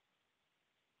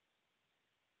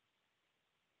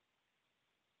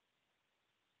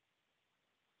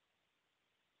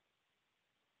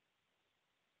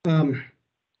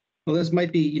 Well, this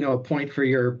might be, a point for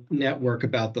your network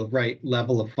about the right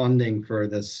level of funding for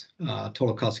this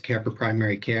total cost of care for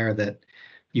primary care, that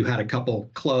you had a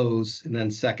couple close, and then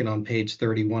second on page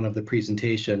 31 of the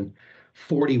presentation,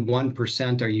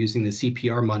 41% are using the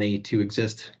CPR money to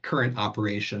exist current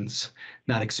operations,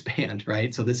 not expand,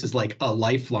 right? So this is like a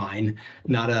lifeline,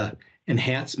 not a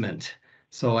enhancement.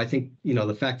 So I think,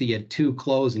 the fact that you had 2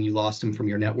 close and you lost them from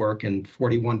your network and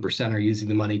 41% are using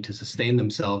the money to sustain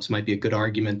themselves might be a good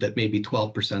argument that maybe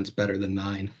 12% is better than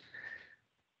 9.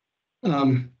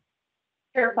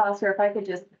 Chair Foster, if I could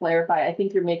just clarify, I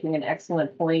think you're making an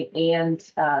excellent point, and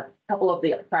a couple of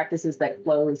the practices that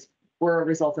closed were a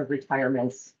result of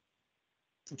retirements.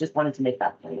 So just wanted to make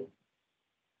that point.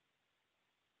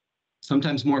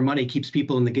 Sometimes more money keeps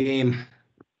people in the game.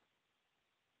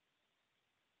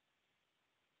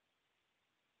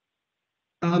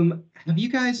 Have you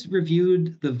guys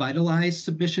reviewed the Vitalize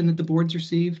submission that the board's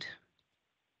received?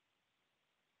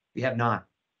 We have not.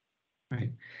 Right.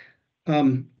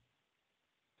 Do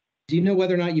you know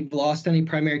whether or not you've lost any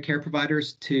primary care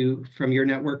providers from your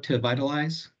network to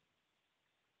Vitalize?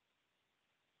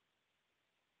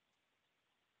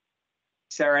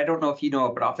 Sarah, I don't know if you know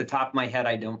it, but off the top of my head,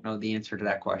 I don't know the answer to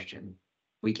that question.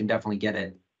 We can definitely get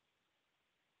it.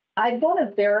 I want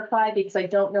to verify because I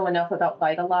don't know enough about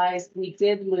Vitalize. We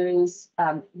did lose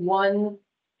 1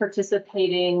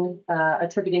 participating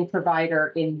attributing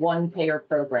provider in one payer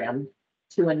program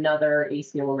to another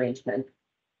ACO arrangement,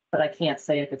 but I can't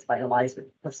say if it's Vitalize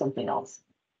or something else.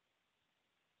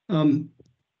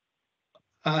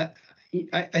 I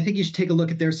think you should take a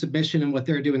look at their submission and what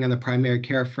they're doing on the primary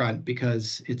care front,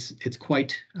 because it's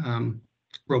quite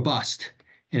robust,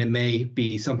 and it may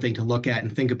be something to look at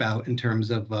and think about in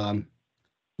terms of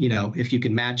if you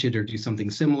can match it or do something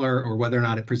similar, or whether or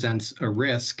not it presents a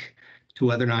risk to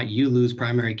whether or not you lose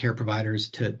primary care providers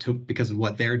to because of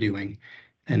what they're doing.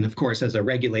 And of course, as a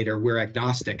regulator, we're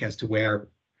agnostic as to where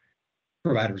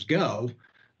providers go.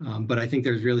 But I think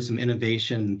there's really some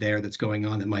innovation there that's going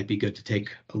on that might be good to take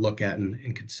a look at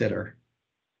and consider.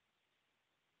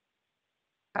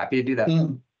 Happy to do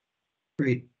that.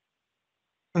 Great.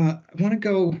 I want to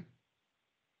go,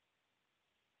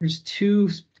 there's 2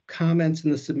 comments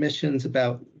in the submissions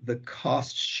about the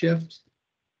cost shift.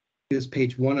 This is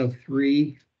page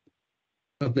 103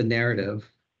 of the narrative.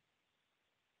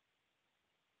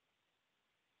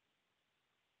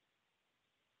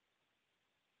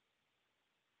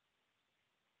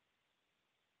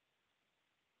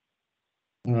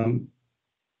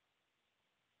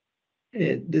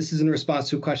 This is in response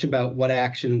to a question about what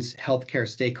actions healthcare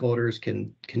stakeholders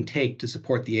can take to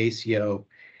support the ACO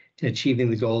in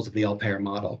achieving the goals of the all-payer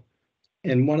model.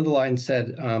 And one of the lines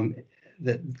said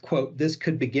that, quote, "This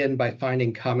could begin by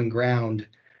finding common ground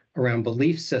around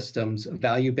belief systems of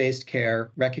value-based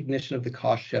care, recognition of the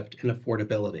cost shift, and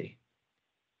affordability.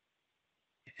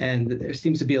 And there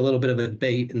seems to be a little bit of a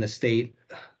debate in the state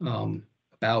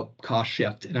about cost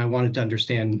shift, and I wanted to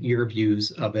understand your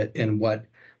views of it and what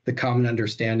the common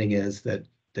understanding is that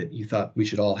you thought we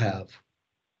should all have.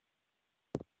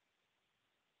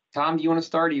 Tom, do you want to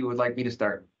start, or you would like me to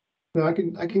start? No, I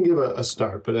can give a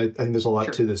start, but I think there's a lot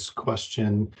Sure. to this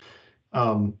question.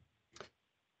 The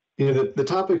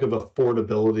topic of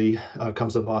affordability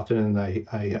comes up often, and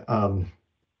I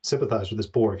sympathize with this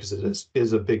board because it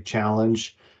is a big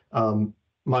challenge.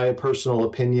 My personal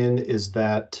opinion is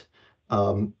that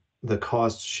the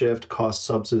cost shift, cost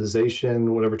subsidization,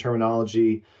 whatever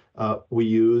terminology we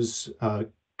use,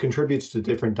 contributes to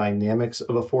different dynamics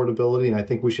of affordability. And I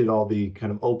think we should all be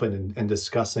kind of open and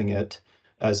discussing it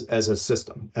as a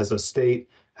system, as a state.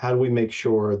 How do we make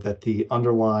sure that the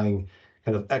underlying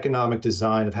kind of economic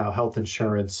design of how health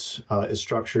insurance is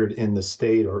structured in the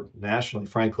state or nationally,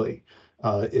 frankly,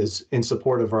 is in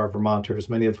support of our Vermonters,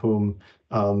 many of whom,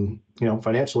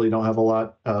 financially don't have a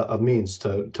lot of means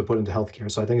to put into healthcare.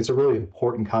 So I think it's a really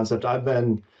important concept. I've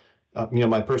been,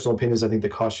 my personal opinion is I think the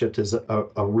cost shift is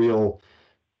a real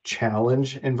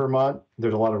challenge in Vermont.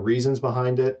 There's a lot of reasons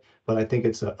behind it, but I think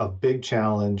it's a big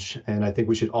challenge, and I think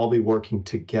we should all be working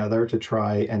together to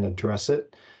try and address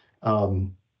it.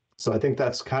 So I think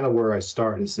that's kind of where I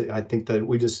start. I think that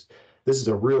this is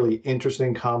a really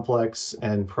interesting, complex,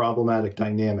 and problematic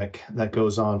dynamic that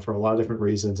goes on for a lot of different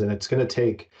reasons, and it's going to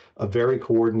take a very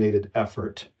coordinated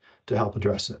effort to help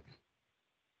address it.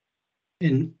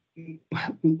 And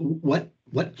what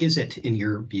is it in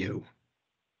your view?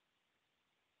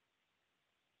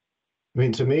 I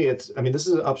mean, to me, this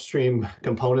is an upstream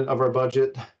component of our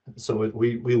budget. So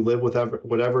we live with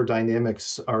whatever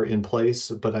dynamics are in place,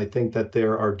 but I think that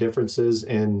there are differences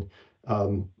in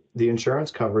the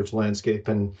insurance coverage landscape.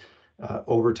 And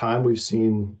over time, we've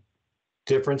seen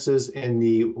differences in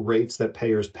the rates that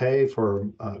payers pay for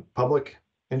public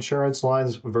insurance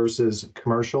lines versus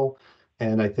commercial.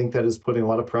 And I think that is putting a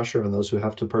lot of pressure on those who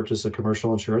have to purchase a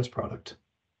commercial insurance product.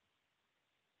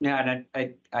 Yeah,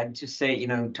 and I'd just say,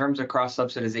 in terms of cross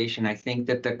subsidization, I think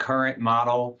that the current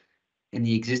model and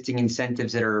the existing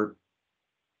incentives that are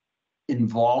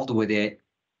involved with it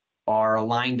are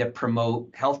aligned to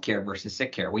promote healthcare versus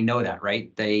sick care. We know that,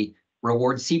 right? They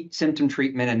reward symptom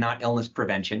treatment and not illness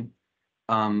prevention.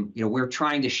 We're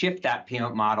trying to shift that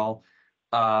payment model,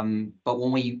 but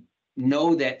when we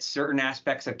know that certain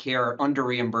aspects of care are under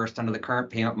reimbursed under the current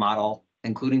payment model,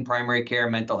 including primary care,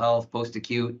 mental health,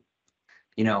 post-acute,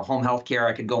 home health care,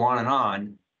 I could go on and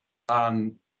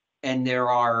on. And there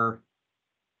are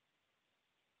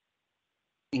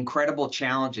incredible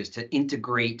challenges to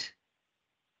integrate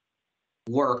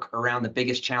work around the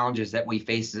biggest challenges that we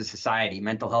face as a society: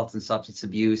 mental health and substance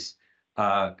abuse,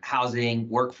 housing,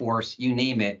 workforce, you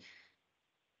name it.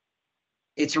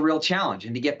 It's a real challenge.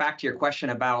 And to get back to your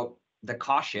question about the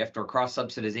cost shift or cross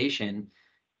subsidization,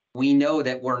 we know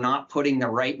that we're not putting the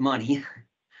right money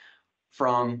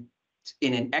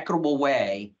in an equitable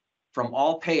way from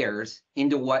all payers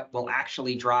into what will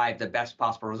actually drive the best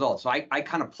possible results. So I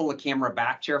kind of pull the camera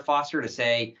back, Chair Foster, to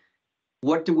say,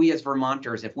 what do we as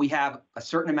Vermonters, if we have a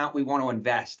certain amount we want to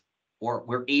invest, or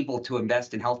we're able to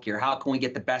invest in healthcare, how can we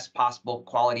get the best possible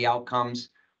quality outcomes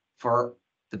for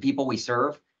the people we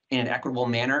serve in an equitable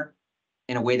manner,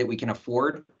 in a way that we can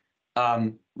afford?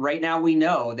 Right now, we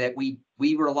know that we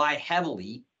rely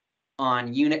heavily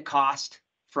on unit cost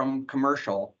from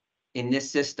commercial in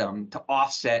this system to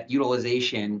offset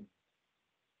utilization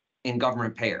in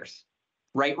government payers.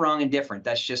 Right, wrong, and different.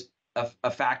 That's just a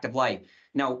fact of life.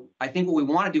 Now, I think what we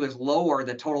want to do is lower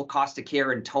the total cost of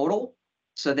care in total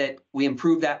so that we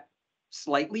improve that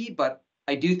slightly. But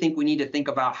I do think we need to think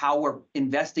about how we're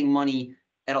investing money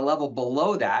at a level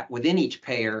below that within each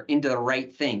payer into the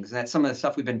right things. And that's some of the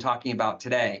stuff we've been talking about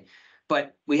today.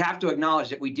 But we have to acknowledge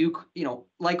that we do,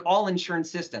 like all insurance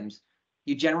systems,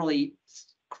 you generally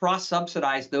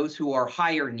cross-subsidize those who are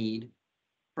higher need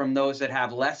from those that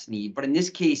have less need. But in this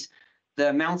case, the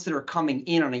amounts that are coming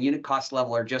in on a unit cost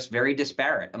level are just very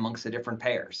disparate amongst the different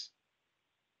payers.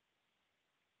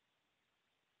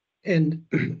 And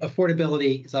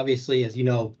affordability is obviously, as you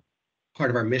know, part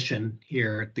of our mission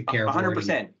here at the Care Board.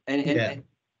 100%. And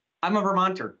I'm a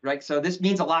Vermonter, right? So this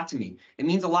means a lot to me. It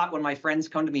means a lot when my friends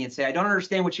come to me and say, I don't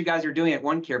understand what you guys are doing at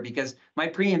OneCare because my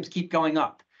premiums keep going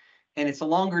up. And it's a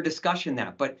longer discussion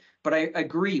that, but I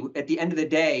agree. At the end of the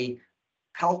day,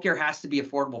 healthcare has to be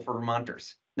affordable for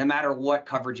Vermonters, no matter what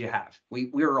coverage you have.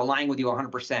 We're relying with you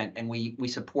 100%, and we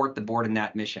support the board in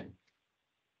that mission.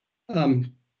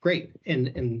 Great,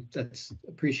 and that's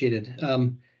appreciated.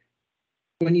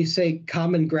 when you say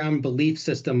common ground belief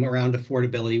system around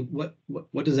affordability,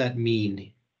 what does that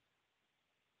mean?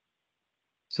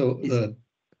 So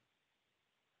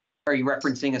Are you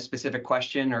referencing a specific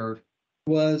question or?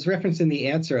 Was referencing the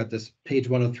answer at this page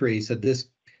 103. Said this,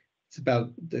 it's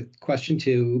about the question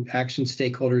 2, action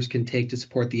stakeholders can take to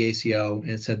support the ACO.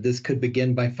 And it said this could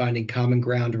begin by finding common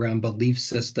ground around belief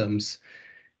systems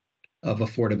of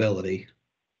affordability.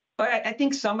 But I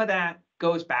think some of that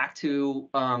goes back to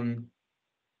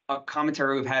a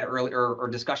commentary we've had earlier or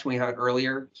discussion we had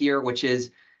earlier here, which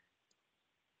is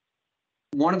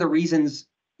one of the reasons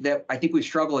that I think we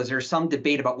struggle is there's some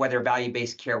debate about whether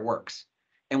value-based care works.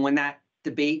 And when that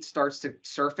debate starts to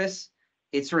surface,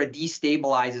 it sort of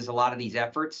destabilizes a lot of these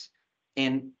efforts.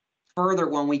 And further,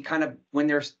 when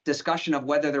there's discussion of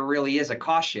whether there really is a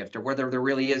cost shift or whether there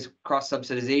really is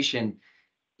cross-subsidization,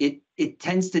 it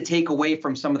tends to take away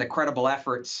from some of the credible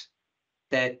efforts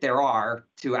that there are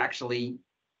to actually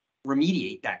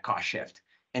remediate that cost shift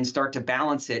and start to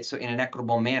balance it so in an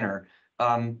equitable manner.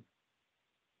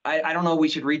 I don't know, we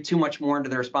should read too much more into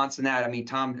the response than that. I mean,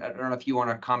 Tom, I don't know if you want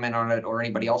to comment on it or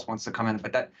anybody else wants to comment,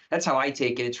 but that's how I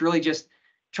take it. It's really just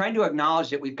trying to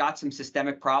acknowledge that we've got some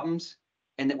systemic problems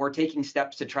and that we're taking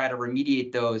steps to try to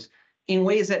remediate those in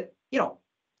ways that,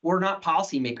 we're not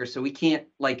policymakers, so we can't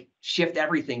like shift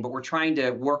everything, but we're trying to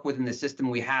work within the system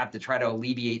we have to try to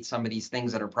alleviate some of these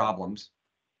things that are problems.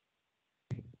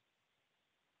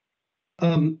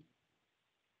 I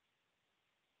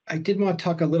did want to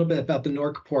talk a little bit about the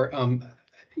NORC report.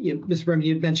 Mr. Berman,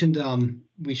 you had mentioned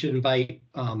we should invite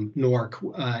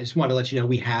NORC. I just want to let you know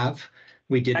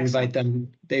we did invite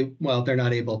them. They're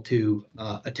not able to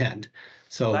attend,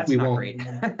 so that's we not won't. Great.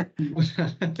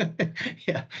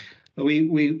 Yeah, we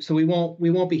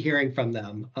won't be hearing from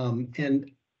them. Am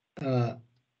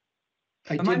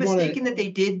I mistaken that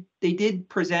they did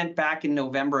present back in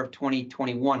November of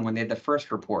 2021 when they had the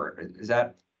first report? Is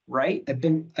that right?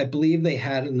 I believe they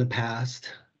had in the past.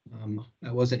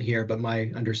 I wasn't here, but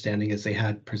my understanding is they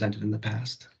had presented in the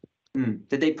past. Did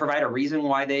they provide a reason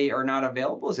why they are not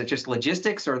available? Is it just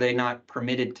logistics, or are they not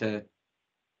permitted to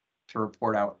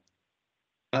report out?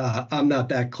 I'm not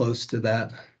that close to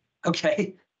that.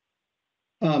 Okay.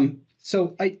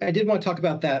 So I did want to talk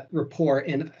about that report,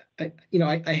 and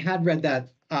I had read that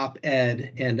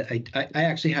op-ed, and I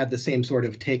actually had the same sort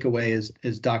of takeaway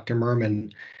as Dr.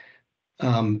 Merman,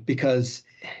 because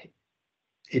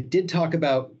it did talk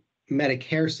about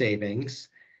Medicare savings,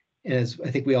 and as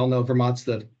I think we all know, Vermont's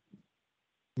the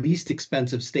least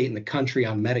expensive state in the country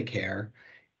on Medicare,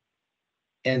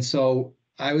 and so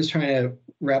I was trying to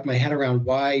wrap my head around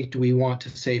why do we want to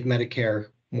save Medicare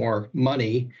more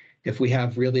money if we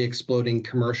have really exploding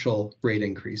commercial rate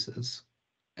increases?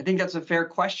 I think that's a fair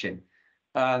question.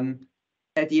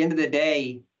 At the end of the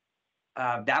day,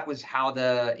 that was how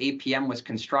the APM was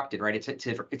constructed, right?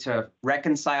 It's a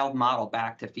reconciled model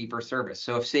back to fee for service.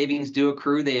 So if savings do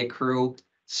accrue, they accrue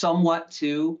somewhat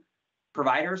to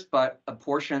providers, but a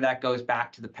portion of that goes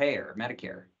back to the payer,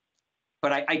 Medicare.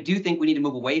 But I do think we need to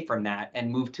move away from that and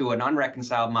move to an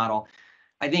unreconciled model.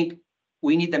 I think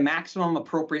we need the maximum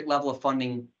appropriate level of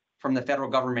funding from the federal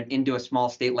government into a small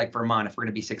state like Vermont if we're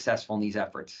going to be successful in these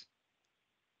efforts.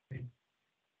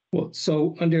 Well,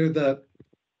 so under the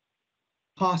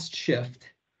cost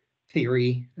shift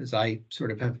theory, as I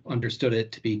sort of have understood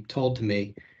it to be told to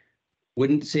me,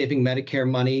 wouldn't saving Medicare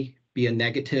money be a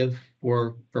negative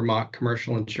for Vermont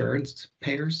commercial insurance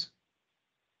payers?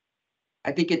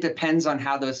 I think it depends on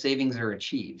how those savings are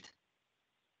achieved.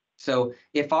 So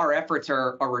if our efforts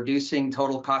are reducing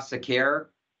total costs of care,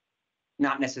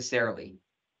 not necessarily.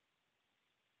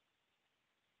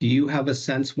 Do you have a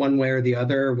sense one way or the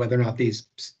other whether or not these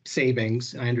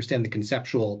savings, I understand the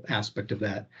conceptual aspect of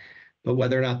that, but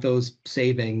whether or not those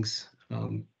savings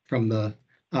from the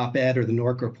op-ed or the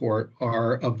NORC report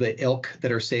are of the ilk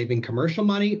that are saving commercial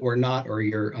money or not, or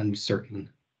you're uncertain?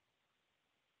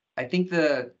 I think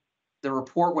the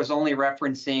report was only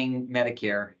referencing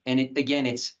Medicare. And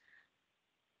it's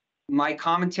my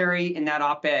commentary in that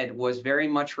op-ed was very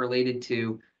much related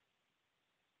to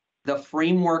the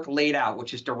framework laid out,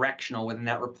 which is directional within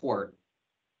that report.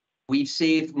 We've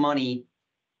saved money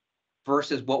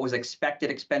versus what was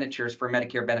expected expenditures for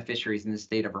Medicare beneficiaries in the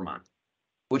state of Vermont,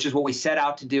 which is what we set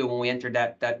out to do when we entered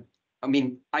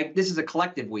this is a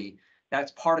collective we.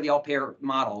 That's part of the all-payer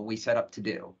model we set up to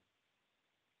do.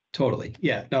 Totally.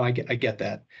 Yeah, no, I get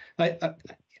that.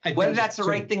 Whether that's the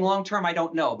right thing long-term, I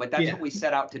don't know, but that's what we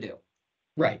set out to do.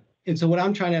 Right. And so what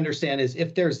I'm trying to understand is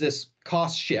if there's this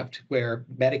cost shift where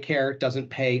Medicare doesn't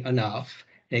pay enough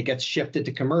and it gets shifted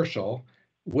to commercial,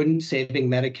 wouldn't saving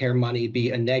Medicare money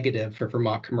be a negative for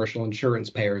Vermont commercial insurance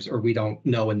payers, or we don't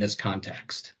know in this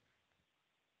context?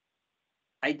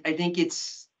 I think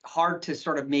it's hard to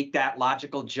sort of make that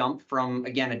logical jump from,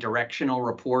 again, a directional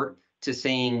report to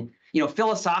saying,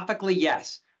 philosophically,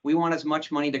 yes, we want as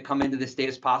much money to come into the state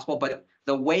as possible, but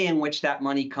the way in which that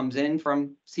money comes in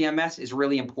from CMS is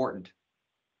really important.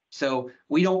 So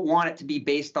we don't want it to be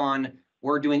based on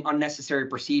we're doing unnecessary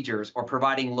procedures or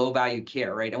providing low value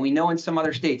care, right? And we know in some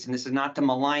other states, and this is not to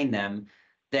malign them,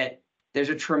 that there's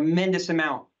a tremendous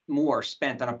amount more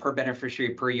spent on a per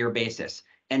beneficiary per year basis.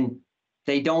 And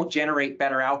they don't generate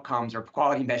better outcomes or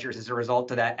quality measures as a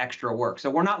result of that extra work. So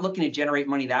we're not looking to generate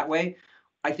money that way.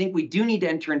 I think we do need to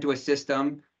enter into a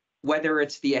system, whether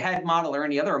it's the AHEAD model or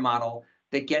any other model,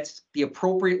 that gets the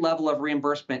appropriate level of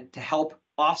reimbursement to help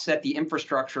offset the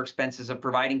infrastructure expenses of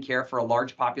providing care for a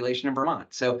large population in Vermont.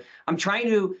 So I'm trying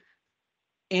to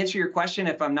answer your question.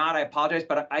 If I'm not, I apologize,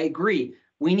 but I agree.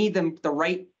 We need the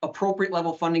right appropriate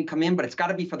level of funding come in, but it's got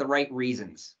to be for the right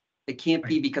reasons. It can't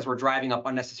be because we're driving up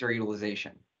unnecessary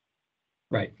utilization.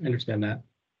 Right, I understand that.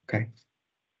 Okay.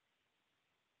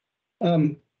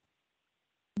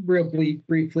 Real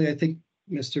briefly, I think,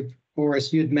 Mr.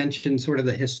 Boris, you had mentioned sort of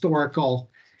the historical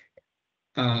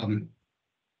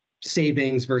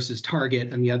savings versus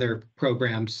target and the other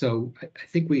programs. So I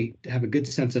think we have a good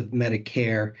sense of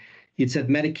Medicare. You'd said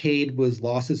Medicaid was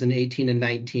losses in 18 and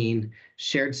 19,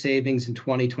 shared savings in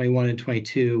 20, 21, and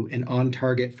 22, and on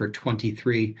target for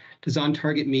 23. Does on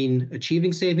target mean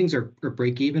achieving savings or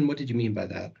break even? What did you mean by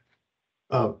that?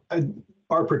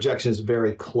 Our projection is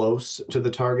very close to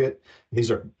the target.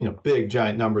 These are big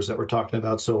giant numbers that we're talking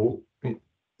about. So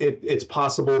it's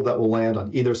possible that we'll land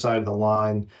on either side of the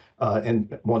line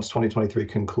and once 2023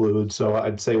 concludes. So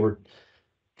I'd say we're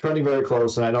trending very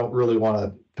close, and I don't really want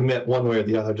to commit one way or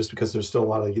the other just because there's still a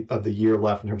lot of the year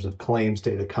left in terms of claims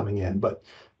data coming in, but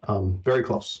very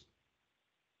close.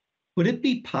 Would it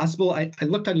be possible? I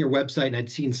looked on your website and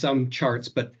I'd seen some charts,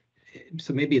 but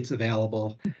so maybe it's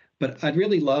available. But I'd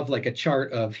really love like a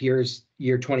chart of here's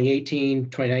year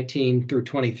 2018, 2019 through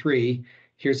 23.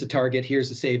 Here's the target, here's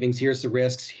the savings, here's the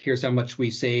risks, here's how much we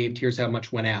saved, here's how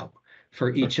much went out for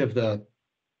each of the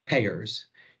payers,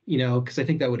 because I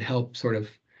think that would help sort of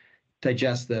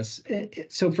digest this.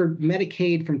 So for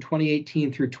Medicaid from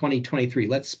 2018 through 2023,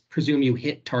 let's presume you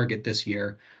hit target this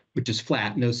year, which is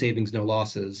flat, no savings, no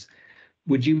losses.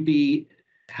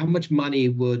 How much money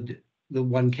would the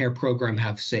One Care program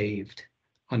have saved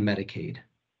on Medicaid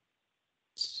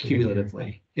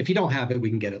cumulatively? If you don't have it, we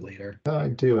can get it later. I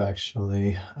do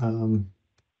actually.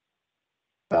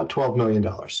 About $12 million.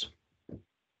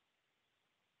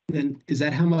 Then is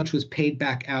that how much was paid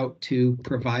back out to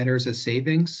providers as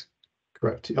savings?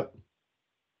 Correct. Yep.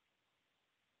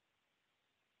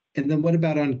 And then what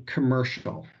about on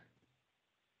commercial?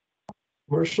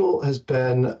 Commercial has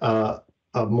been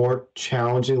a more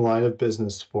challenging line of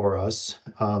business for us.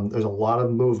 There's a lot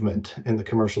of movement in the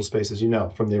commercial space, as you know,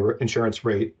 from the insurance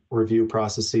rate review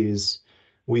processes.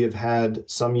 We have had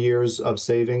some years of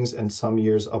savings and some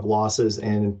years of losses,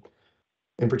 and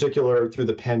in particular, through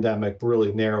the pandemic,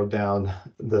 really narrowed down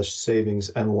the savings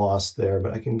and loss there.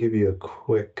 But I can give you a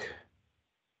quick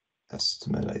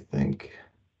estimate, I think.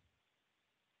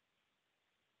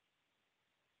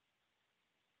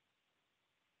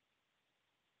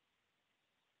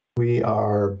 We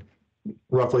are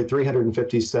roughly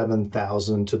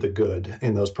 357,000 to the good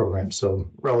in those programs, so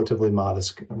relatively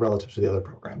modest relative to the other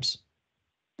programs.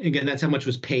 Again, that's how much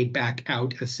was paid back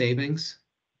out as savings?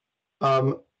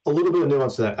 A little bit of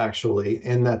nuance to that, actually,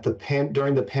 in that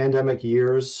during the pandemic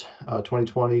years,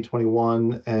 2020,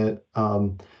 21,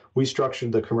 and we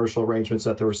structured the commercial arrangements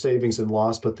that there were savings and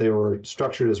loss, but they were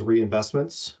structured as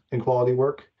reinvestments in quality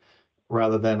work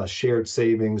rather than a shared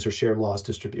savings or shared loss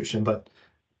distribution. But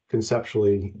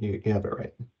conceptually, you have it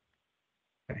right.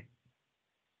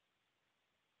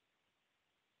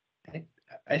 Okay.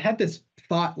 I had this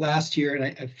thought last year, and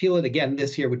I feel it again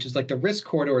this year, which is like the risk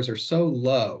corridors are so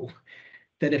low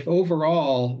that if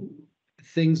overall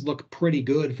things look pretty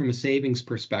good from a savings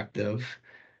perspective,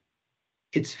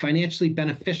 it's financially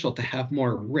beneficial to have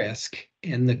more risk.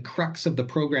 And the crux of the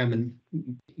program, and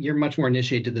you're much more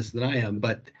initiated to this than I am,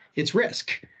 but it's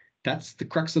risk. That's the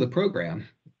crux of the program.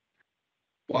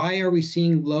 Why are we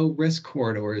seeing low risk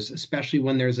corridors, especially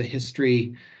when there's a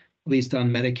history, at least on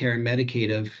Medicare and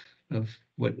Medicaid, of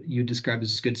what you describe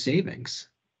as good savings?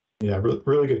 Yeah,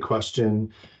 really good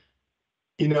question.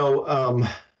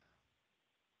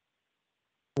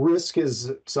 Risk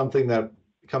is something that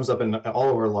comes up in all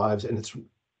of our lives, and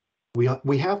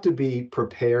we have to be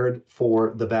prepared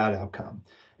for the bad outcome.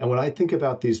 And when I think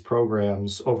about these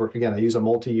programs over, again, I use a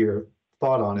multi-year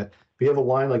thought on it. We have a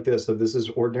line like this, of this is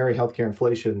ordinary healthcare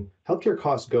inflation. Healthcare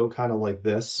costs go kind of like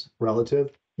this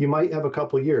relative. You might have a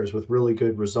couple of years with really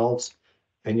good results,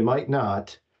 and you might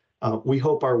not. We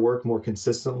hope our work more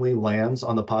consistently lands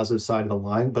on the positive side of the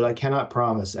line, but I cannot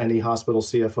promise any hospital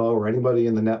CFO or anybody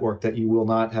in the network that you will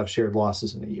not have shared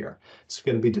losses in a year. It's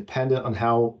going to be dependent on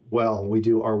how well we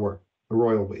do our work, the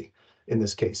royal we in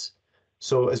this case.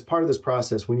 So as part of this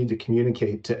process, we need to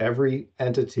communicate to every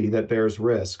entity that bears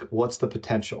risk, what's the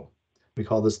potential? We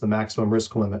call this the maximum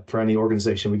risk limit for any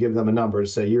organization. We give them a number to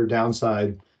say your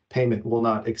downside payment will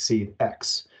not exceed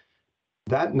X.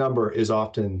 That number is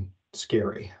often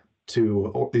scary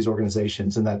to these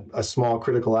organizations, and that a small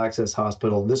critical access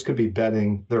hospital, this could be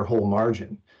betting their whole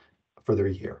margin for their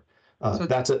year. So,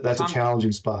 that's Tom, a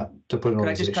challenging spot to put an could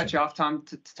I organization. just cut you off, Tom,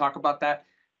 to talk about that?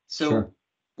 So Sure.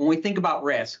 when we think about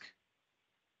risk,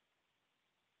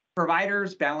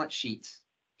 providers' balance sheets,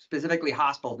 specifically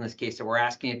hospitals in this case that we're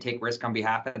asking to take risk on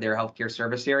behalf of their healthcare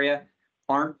service area,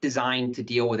 aren't designed to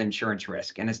deal with insurance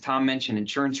risk. And as Tom mentioned,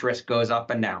 insurance risk goes up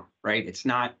and down, right? It's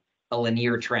not a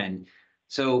linear trend.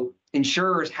 So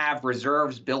insurers have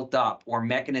reserves built up or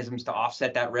mechanisms to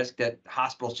offset that risk that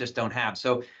hospitals just don't have.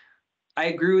 So I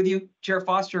agree with you, Chair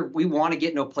Foster. We want to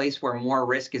get into a place where more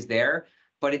risk is there,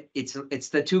 but it's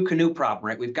the two canoe problem,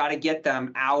 right? We've got to get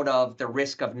them out of the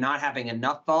risk of not having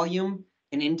enough volume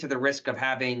and into the risk of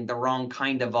having the wrong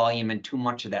kind of volume and too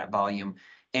much of that volume.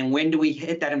 And when do we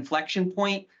hit that inflection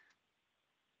point?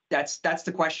 That's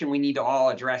the question we need to all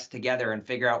address together and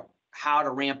figure out how to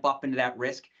ramp up into that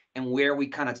risk and where we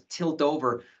kind of tilt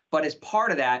over. But as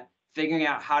part of that, figuring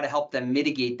out how to help them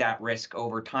mitigate that risk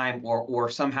over time or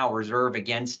somehow reserve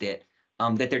against it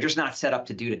that they're just not set up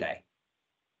to do today.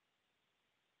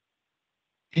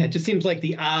 Yeah, it just seems like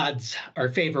the odds are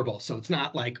favorable. So it's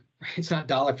not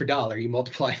dollar for dollar. You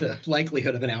multiply the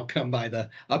likelihood of an outcome by the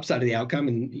upside of the outcome.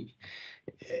 And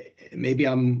maybe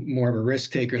I'm more of a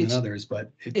risk taker than others,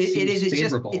 but it seems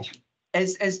favorable.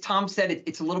 As Tom said,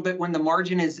 it's a little bit when the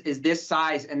margin is this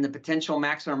size and the potential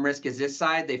maximum risk is this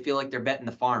side, they feel like they're betting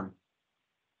the farm.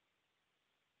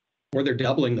 Or they're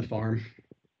doubling the farm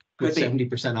with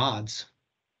 70% odds.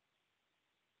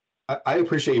 I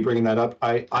appreciate you bringing that up.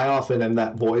 I often am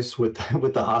that voice with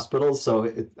the hospitals,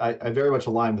 so I very much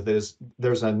align with this.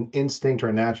 There's an instinct or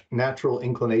a natural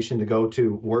inclination to go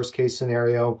to worst case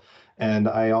scenario, and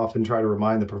I often try to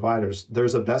remind the providers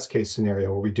there's a best case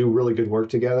scenario where we do really good work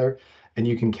together, and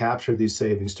you can capture these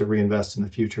savings to reinvest in the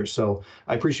future. So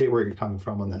I appreciate where you're coming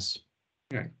from on this.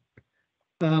 Okay.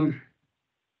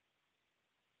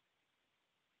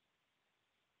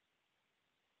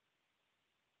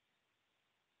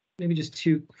 Maybe just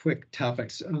two quick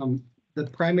topics. The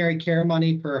primary care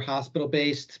money for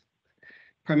hospital-based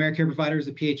primary care providers,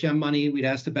 the PHM money, we'd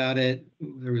asked about it.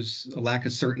 There was a lack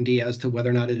of certainty as to whether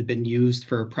or not it had been used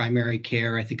for primary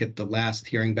care, I think at the last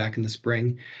hearing back in the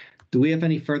spring. Do we have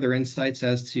any further insights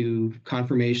as to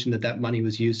confirmation that that money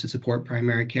was used to support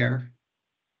primary care?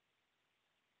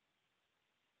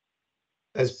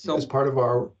 As part of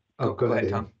our, go ahead,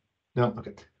 Tom. No,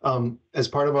 okay. As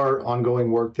part of our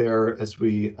ongoing work there, as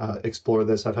we explore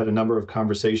this, I've had a number of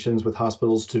conversations with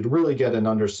hospitals to really get an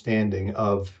understanding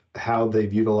of how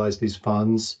they've utilized these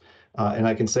funds. And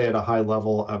I can say at a high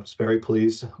level, I was very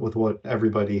pleased with what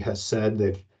everybody has said.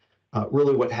 They've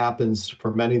really what happens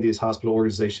for many of these hospital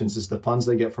organizations is the funds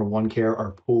they get from OneCare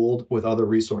are pooled with other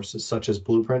resources, such as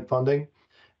Blueprint funding.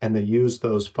 And they use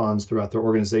those funds throughout their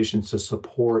organizations to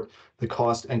support the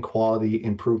cost and quality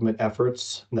improvement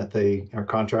efforts that they are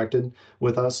contracted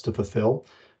with us to fulfill.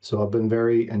 So I've been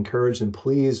very encouraged and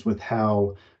pleased with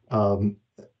how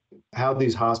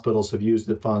these hospitals have used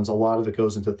the funds. A lot of it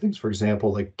goes into things, for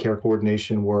example, like care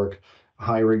coordination work,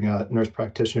 hiring nurse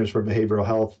practitioners for behavioral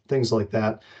health, things like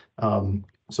that.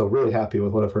 So really happy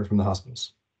with what I've heard from the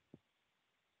hospitals.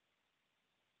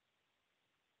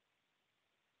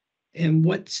 And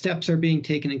what steps are being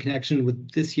taken in connection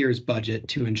with this year's budget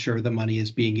to ensure the money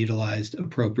is being utilized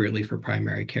appropriately for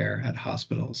primary care at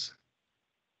hospitals?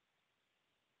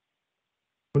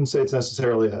 I wouldn't say it's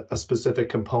necessarily a specific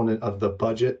component of the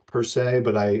budget per se,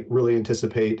 but I really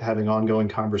anticipate having ongoing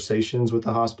conversations with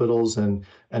the hospitals and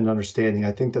understanding.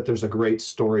 I think that there's a great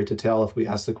story to tell if we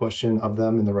ask the question of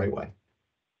them in the right way.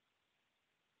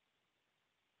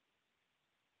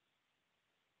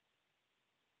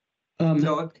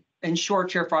 So in short,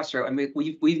 Chair Foster, I mean,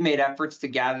 we've made efforts to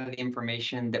gather the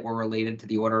information that were related to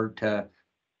the order to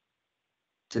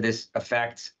this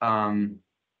effect.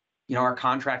 Our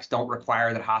contracts don't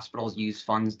require that hospitals use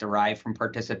funds derived from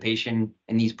participation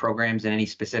in these programs in any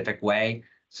specific way.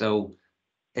 So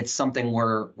it's something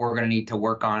we're going to need to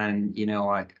work on. And, you know,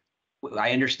 I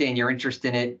understand your interest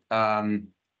in it.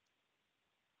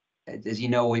 As you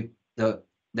know,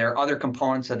 there are other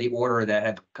components of the order that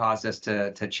have caused us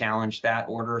to challenge that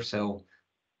order. So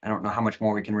I don't know how much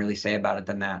more we can really say about it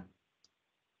than that.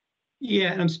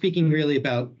 Yeah, and I'm speaking really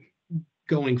about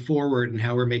going forward and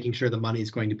how we're making sure the money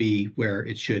is going to be where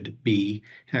it should be.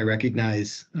 I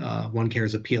recognize OneCare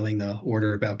is appealing the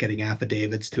order about getting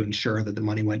affidavits to ensure that the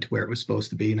money went to where it was supposed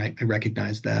to be, and I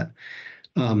recognize that.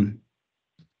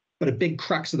 But a big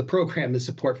crux of the program is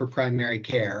support for primary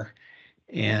care,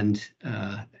 and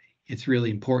it's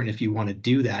really important if you want to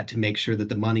do that to make sure that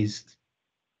the money's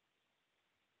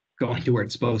going to where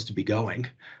it's supposed to be going.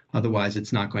 Otherwise,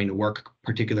 it's not going to work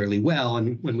particularly well.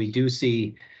 And when we do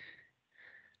see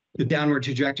the downward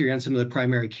trajectory on some of the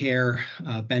primary care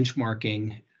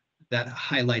benchmarking, that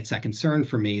highlights that concern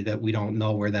for me that we don't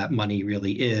know where that money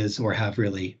really is or have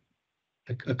really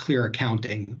a clear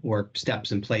accounting or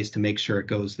steps in place to make sure it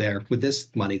goes there with this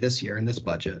money this year in this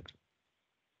budget.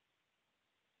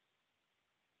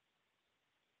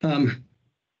 And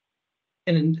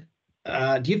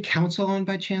do you have counsel on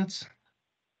by chance?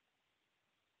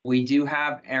 We do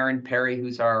have Aaron Perry,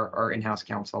 who's our in-house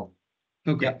counsel.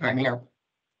 Okay, Yep, I'm here.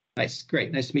 Nice,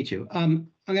 great, nice to meet you. I'm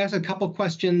gonna ask a couple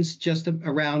questions just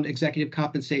around executive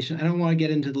compensation. I don't want to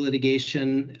get into the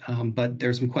litigation, but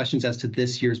there's some questions as to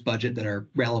this year's budget that are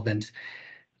relevant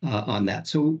on that.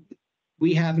 So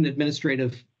we have an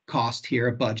administrative cost here,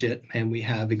 a budget, and we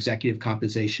have executive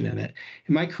compensation in it.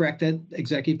 Am I correct that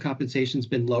executive compensation's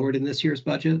been lowered in this year's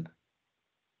budget?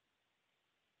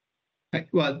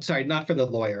 Well, sorry, not for the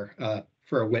lawyer,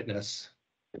 for a witness.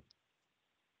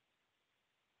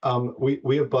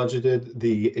 We have budgeted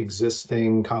the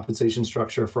existing compensation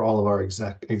structure for all of our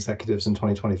executives in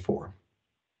 2024.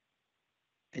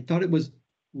 I thought it was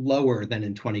lower than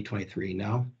in 2023,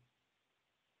 no?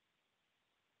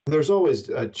 There's always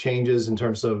changes in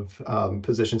terms of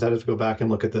positions. I'd have to go back and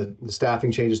look at the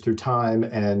staffing changes through time,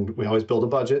 and we always build a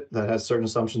budget that has certain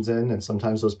assumptions in, and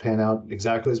sometimes those pan out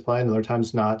exactly as planned, and other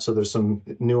times not. So there's some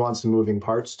nuance and moving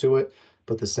parts to it,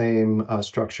 but the same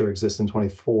structure exists in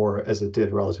 24 as it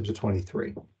did relative to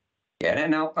 23. Yeah,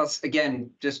 and I'll again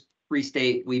just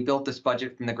restate, we built this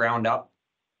budget from the ground up.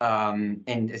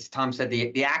 And as Tom said,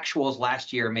 the actuals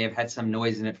last year may have had some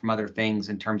noise in it from other things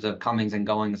in terms of comings and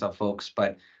goings of folks,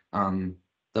 but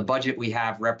the budget we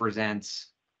have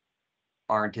represents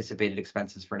our anticipated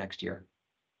expenses for next year.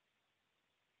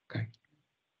 Okay.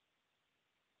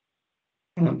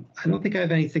 I don't think I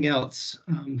have anything else.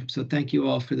 So thank you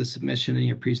all for the submission and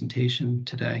your presentation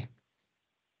today.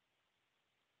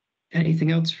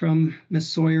 Anything else from Ms.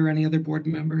 Sawyer or any other board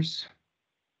members?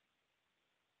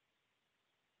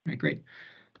 All right, great.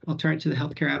 I'll turn it to the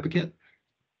healthcare advocate.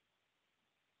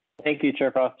 Thank you,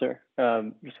 Chair Foster.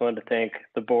 Just wanted to thank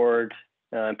the board,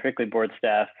 and particularly board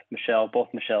staff, Michelle, both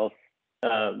Michelle's,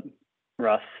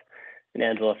 Russ and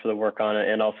Angela for the work on it,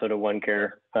 and also to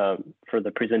OneCare for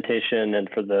the presentation and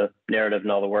for the narrative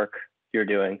and all the work you're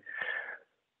doing.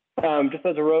 Just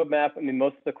as a roadmap, I mean,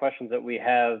 most of the questions that we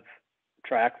have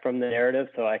track from the narrative,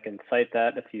 so I can cite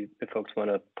that if folks want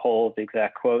to pull the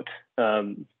exact quote.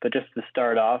 But just to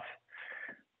start off,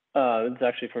 it's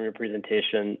actually from your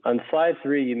presentation. On slide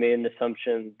 3, you made an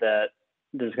assumption that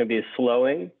there's going to be a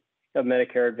slowing of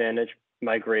Medicare Advantage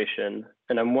migration.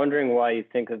 And I'm wondering why you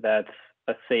think that that's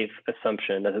a safe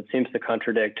assumption, as it seems to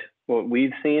contradict what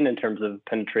we've seen in terms of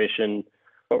penetration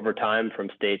over time from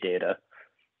state data.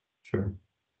 Sure.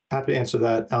 Happy to answer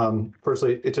that.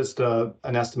 Firstly, it's just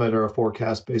an estimate or a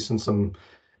forecast based on some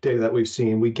data that we've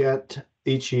seen. We get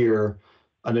each year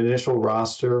an initial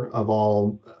roster of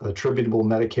all attributable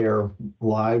Medicare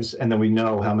lives, and then we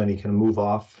know how many can move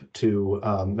off to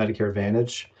Medicare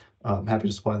Advantage. Happy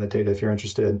to supply that data if you're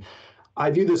interested. I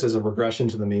view this as a regression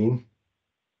to the mean,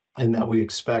 in that we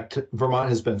expect Vermont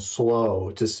has been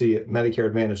slow to see Medicare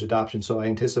Advantage adoption. So I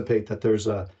anticipate that there's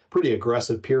a pretty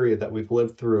aggressive period that we've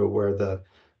lived through where the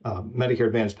Medicare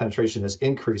Advantage penetration has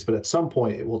increased, but at some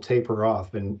point it will taper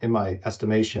off, in my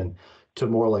estimation, to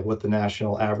more like what the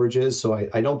national average is. So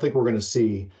I don't think we're going to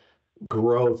see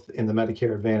growth in the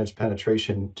Medicare Advantage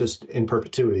penetration just in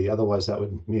perpetuity. Otherwise, that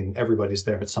would mean everybody's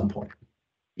there at some point.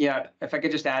 Yeah, if I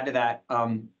could just add to that,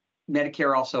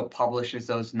 Medicare also publishes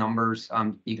those numbers.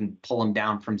 You can pull them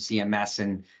down from CMS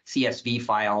and CSV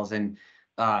files, and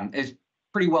it's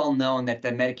pretty well known that the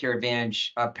Medicare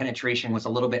Advantage penetration was a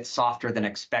little bit softer than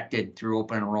expected through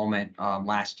open enrollment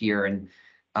last year,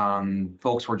 and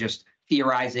folks were just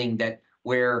theorizing that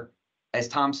where, as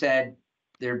Tom said,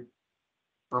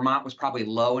 Vermont was probably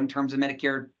low in terms of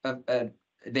Medicare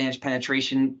advantage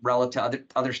penetration relative to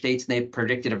other states, and they've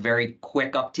predicted a very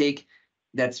quick uptake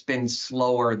that's been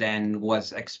slower than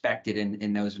was expected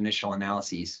in those initial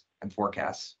analyses and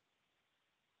forecasts.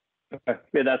 Okay,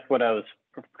 yeah, that's what I was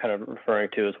kind of referring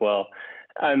to as well.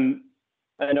 I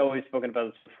know we've spoken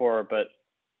about this before, but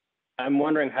I'm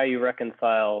wondering how you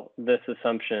reconcile this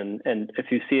assumption and if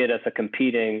you see it as a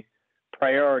competing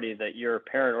priority that your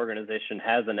parent organization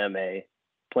has an MA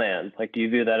plan. Like, do you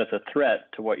view that as a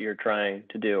threat to what you're trying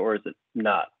to do, or is it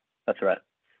not a threat?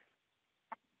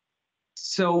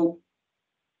 So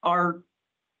our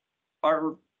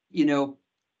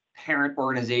parent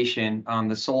organization,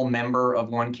 the sole member of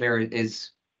OneCare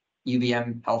is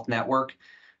UVM Health Network.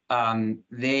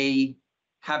 They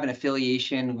have an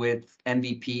affiliation with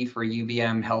MVP for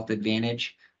UVM Health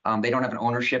Advantage. They don't have an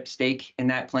ownership stake in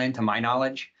that plan, to my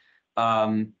knowledge.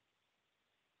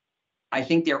 I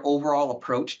think their overall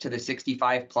approach to the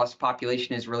 65 plus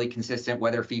population is really consistent,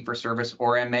 whether fee for service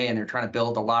or MA, and they're trying to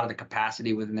build a lot of the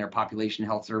capacity within their population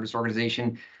health service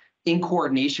organization in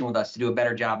coordination with us to do a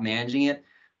better job managing it.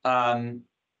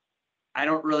 I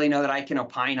don't really know that I can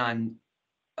opine on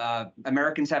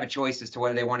Americans have a choice as to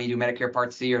whether they want to do Medicare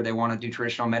Part C or they want to do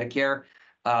traditional Medicare.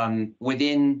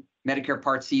 Within Medicare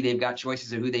Part C, they've got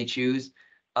choices of who they choose.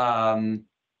 In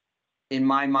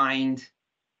my mind,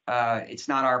 it's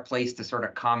not our place to sort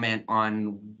of comment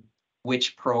on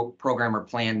which program or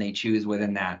plan they choose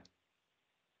within that.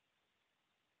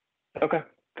 Okay,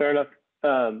 fair enough.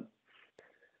 And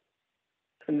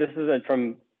this is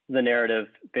from the narrative,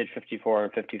 page 54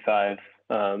 and 55.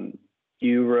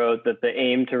 You wrote that the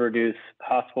aim to reduce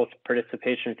hospital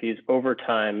participation fees over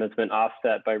time has been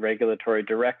offset by regulatory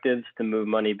directives to move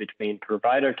money between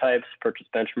provider types, purchase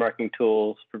benchmarking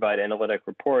tools, provide analytic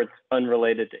reports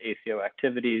unrelated to ACO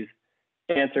activities,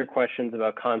 answer questions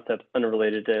about concepts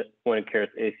unrelated to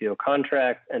OneCare's ACO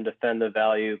contracts, and defend the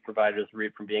value providers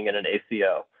reap from being in an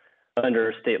ACO. Under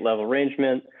a state level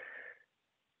arrangement,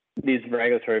 these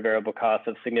regulatory variable costs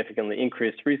have significantly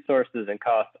increased resources and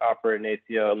costs to operate an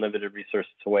ACO and limited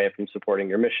resources away from supporting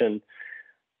your mission.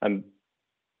 I'm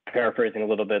paraphrasing a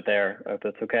little bit there, if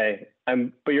that's okay.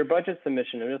 But your budget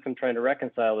submission, and I'm trying to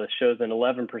reconcile this, shows an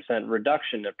 11%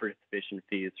 reduction in participation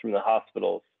fees from the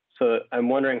hospitals. So I'm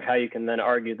wondering how you can then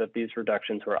argue that these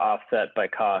reductions were offset by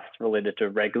costs related to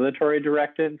regulatory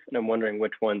directives, and I'm wondering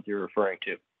which ones you're referring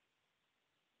to.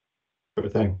 Sure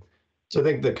thing. So I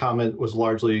think the comment was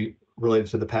largely related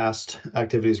to the past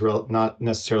activities, not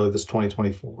necessarily this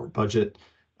 2024 budget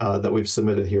that we've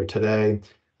submitted here today.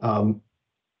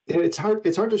 It's hard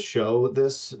to show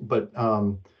this, but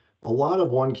a lot of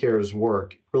OneCare's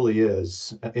work really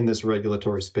is in this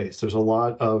regulatory space. There's a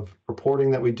lot of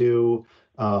reporting that we do.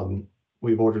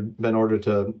 We've been ordered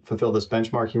to fulfill this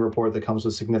benchmarking report that comes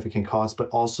with significant costs, but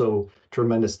also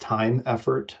tremendous time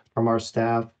effort from our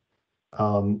staff.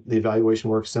 The evaluation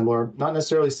work similar, not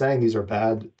necessarily saying these are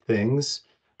bad things,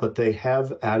 but they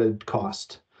have added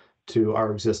cost to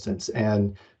our existence.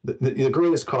 And the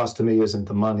greatest cost to me isn't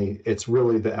the money, it's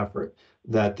really the effort.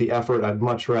 The effort I'd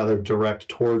much rather direct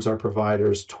towards our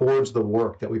providers, towards the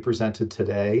work that we presented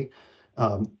today.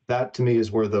 That to me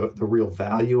is where the real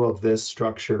value of this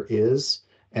structure is.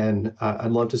 And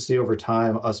I'd love to see over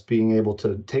time us being able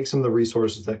to take some of the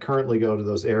resources that currently go to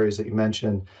those areas that you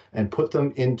mentioned and put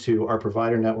them into our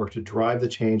provider network to drive the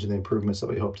change and the improvements that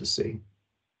we hope to see.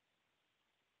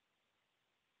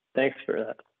 Thanks for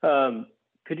that.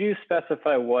 Could you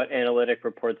specify what analytic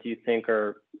reports you think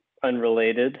are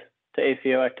unrelated to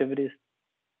ACO activities?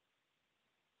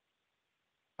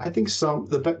 I think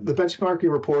the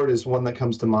benchmarking report is one that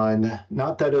comes to mind.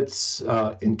 Not that it's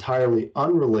entirely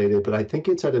unrelated, but I think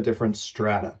it's at a different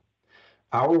strata.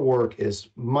 Our work is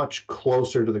much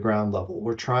closer to the ground level.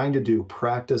 We're trying to do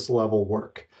practice level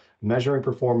work, measuring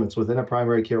performance within a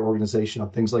primary care organization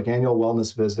on things like annual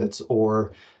wellness visits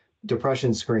or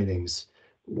depression screenings.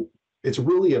 It's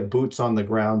really a boots on the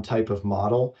ground type of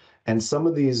model. And some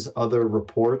of these other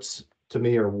reports to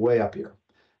me are way up here.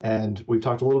 And we've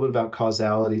talked a little bit about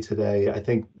causality today. I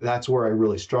think that's where I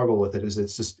really struggle with it, is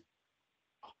it's just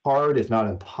hard, if not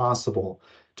impossible,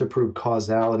 to prove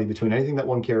causality between anything that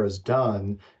OneCare has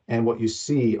done and what you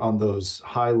see on those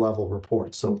high level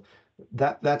reports. So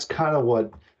that's kind of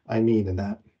what I mean in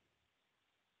that.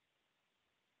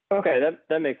 Okay,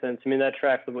 that makes sense. I mean, that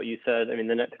tracks with what you said. I mean,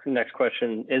 the next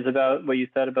question is about what you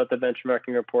said about the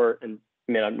benchmarking report. And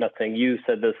I mean, I'm not saying you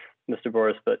said this, Mr.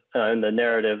 Boris, but in the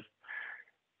narrative,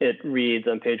 it reads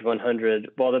on page 100,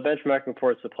 while the benchmarking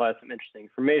report supplies some interesting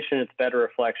information, it's a better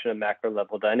reflection of macro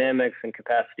level dynamics and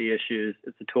capacity issues.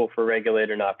 It's a tool for a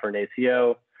regulator, not for an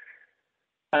ACO.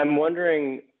 I'm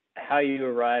wondering how you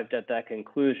arrived at that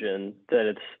conclusion that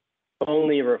it's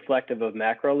only reflective of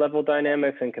macro level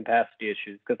dynamics and capacity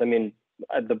issues. Because I mean,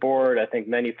 at the board, I think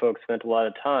many folks spent a lot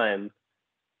of time,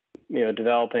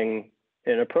 developing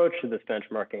an approach to this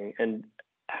benchmarking. And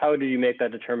how do you make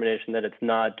that determination that it's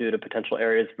not due to potential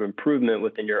areas of improvement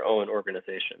within your own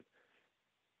organization?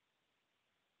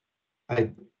 I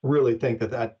really think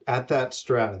that at that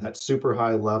strata, that super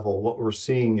high level, what we're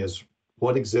seeing is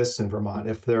what exists in Vermont.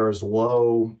 If there is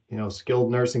low,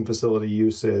 skilled nursing facility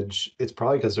usage, it's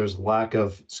probably because there's lack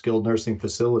of skilled nursing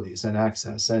facilities and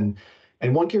access. And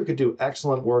OneCare could do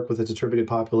excellent work with its attributed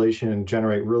population and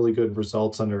generate really good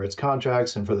results under its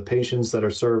contracts and for the patients that are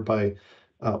served by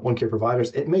OneCare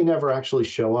providers. It may never actually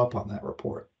show up on that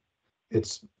report.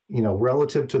 It's,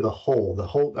 relative to the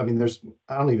whole, I mean,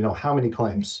 I don't even know how many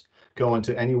claims go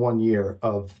into any 1 year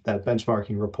of that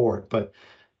benchmarking report, but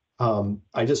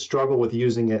I just struggle with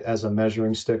using it as a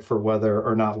measuring stick for whether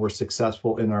or not we're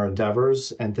successful in our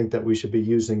endeavors, and think that we should be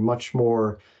using much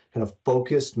more kind of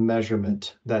focused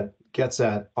measurement that gets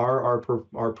at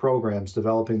our programs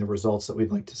developing the results that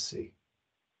we'd like to see.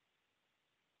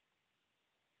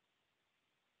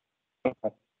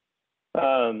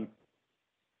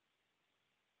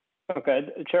 Okay,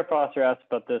 Chair Foster asked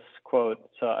about this quote,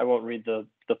 so I won't read the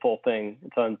full thing.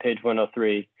 It's on page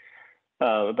 103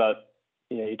 about,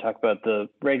 you talk about the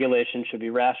regulation should be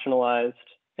rationalized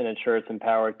and ensure it's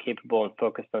empowered, capable, and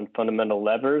focused on fundamental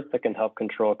levers that can help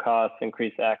control costs,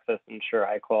 increase access, and ensure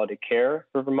high quality care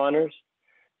for Vermonters.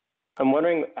 I'm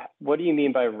wondering, what do you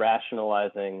mean by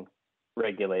rationalizing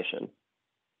regulation?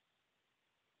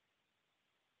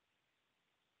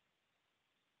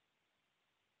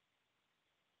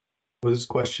 Was this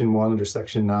question 1 under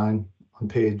section 9 on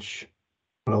page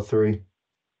 103?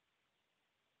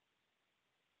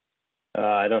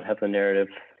 I don't have the narrative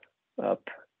up.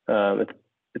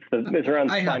 It's around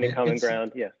finding common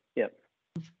ground. Yeah.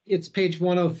 It's page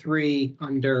 103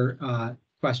 under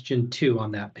question 2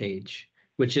 on that page,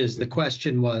 which is the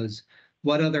question was,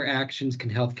 what other actions can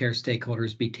healthcare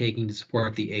stakeholders be taking to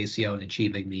support the ACO in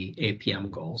achieving the APM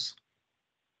goals?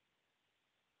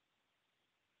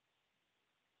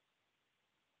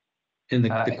 And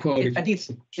the quote, I think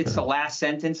it's the last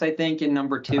sentence, I think, in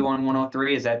number 2 on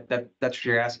 103. Is that's what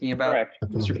you're asking about? Correct.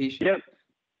 Mr. Peach? Yep.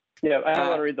 Yeah, I don't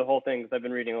want to read the whole thing because I've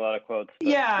been reading a lot of quotes.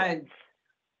 Yeah.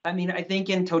 I mean, I think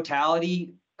in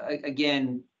totality,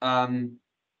 again,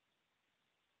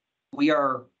 we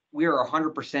are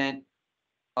 100%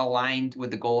 aligned with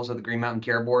the goals of the Green Mountain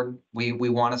Care Board. We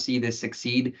want to see this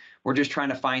succeed. We're just trying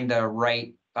to find the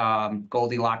right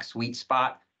Goldilocks sweet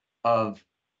spot of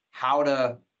how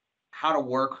to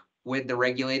work with the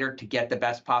regulator to get the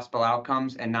best possible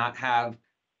outcomes and not have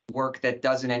work that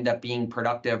doesn't end up being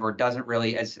productive or doesn't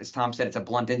really, as Tom said, it's a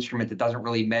blunt instrument that doesn't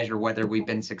really measure whether we've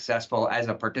been successful as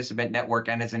a participant network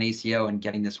and as an ACO in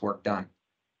getting this work done.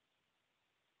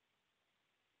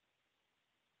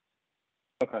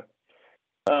 Okay.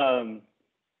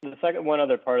 The second one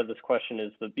other part of this question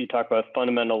is that you talk about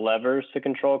fundamental levers to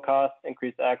control costs,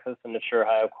 increase access, and ensure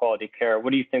high quality care.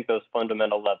 What do you think those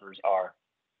fundamental levers are?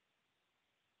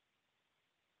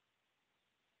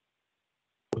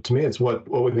 To me, it's what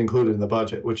we've included in the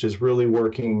budget, which is really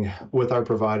working with our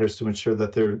providers to ensure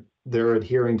that they're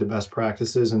adhering to best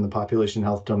practices in the population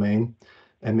health domain,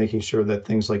 and making sure that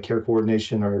things like care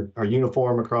coordination are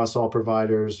uniform across all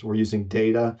providers. We're using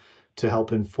data to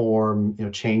help inform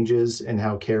changes in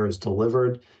how care is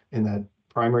delivered in that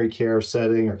primary care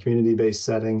setting or community-based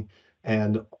setting,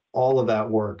 and all of that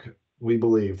work, we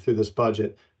believe, through this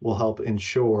budget will help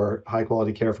ensure high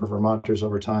quality care for Vermonters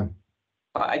over time.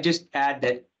 I just add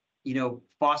that,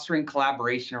 fostering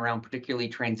collaboration around particularly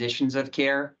transitions of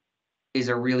care is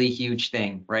a really huge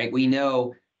thing, right? We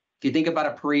know, if you think about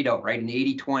a Pareto, right, an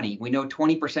 80-20, we know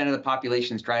 20% of the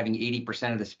population is driving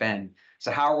 80% of the spend. So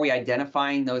how are we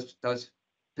identifying those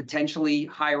potentially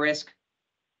high risk,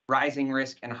 rising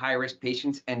risk, and high risk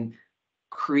patients, and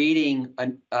creating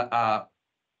a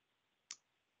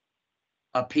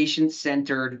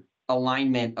patient-centered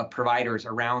alignment of providers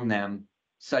around them,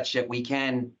 such that we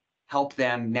can help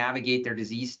them navigate their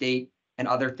disease state and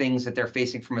other things that they're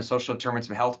facing from a social determinants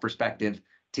of health perspective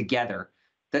together.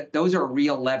 Those are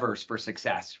real levers for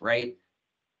success, right?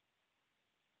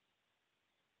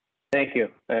 Thank you.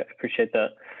 I appreciate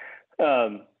that.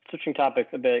 Switching topics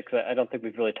a bit, because I don't think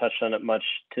we've really touched on it much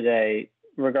today,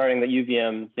 regarding the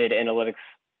UVM data analytics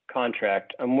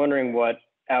contract. I'm wondering what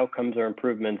outcomes or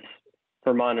improvements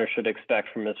Vermonters should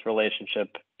expect from this relationship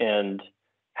and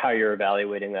how you're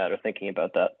evaluating that or thinking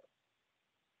about that.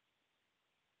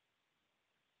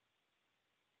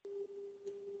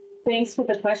 Thanks for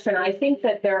the question. I think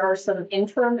that there are some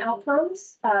interim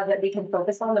outcomes that we can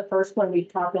focus on. The first one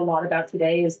we've talked a lot about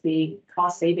today is the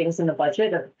cost savings in the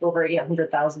budget of over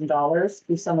 $800,000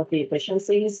 through some of the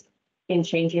efficiencies in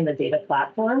changing the data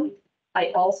platform.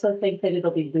 I also think that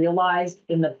it'll be realized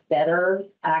in the better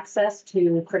access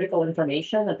to critical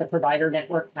information that the provider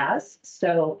network has.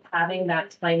 So having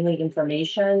that timely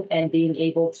information and being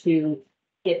able to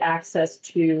get access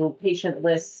to patient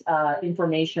lists,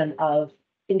 information of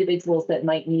individuals that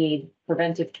might need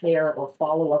preventive care or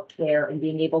follow-up care, and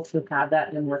being able to have that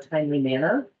in a more timely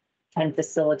manner can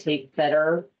facilitate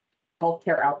better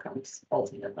healthcare outcomes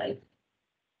ultimately.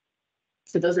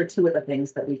 So those are two of the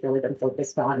things that we've really been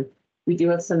focused on. We do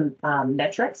have some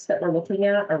metrics that we're looking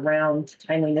at around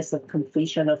timeliness of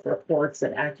completion of reports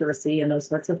and accuracy and those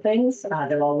sorts of things.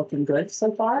 They're all looking good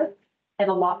so far. And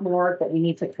a lot more that we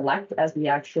need to collect as we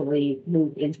actually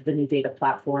move into the new data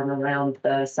platform around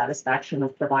the satisfaction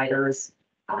of providers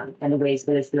and the ways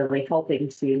that it's really helping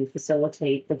to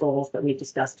facilitate the goals that we've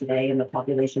discussed today in the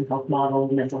population health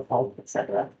model, mental health, et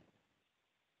cetera.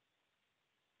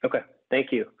 Okay,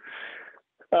 thank you.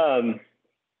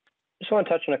 Just want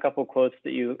to touch on a couple of quotes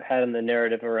that you had in the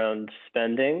narrative around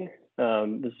spending.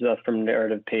 This is from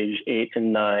narrative page 8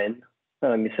 and 9.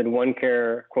 You said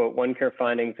quote, one care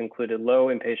findings included low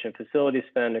inpatient facility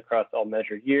spend across all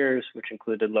measured years, which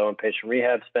included low inpatient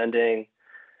rehab spending,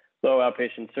 low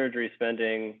outpatient surgery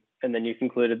spending, and then you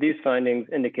concluded these findings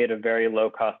indicate a very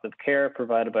low cost of care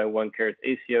provided by OneCare's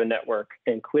ACO network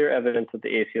and clear evidence that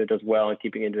the ACO does well in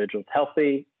keeping individuals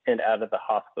healthy and out of the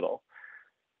hospital.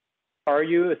 Are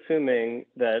you assuming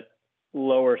that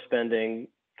lower spending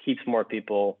keeps more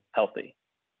people healthy?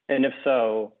 And if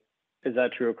so, is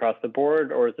that true across the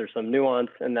board, or is there some nuance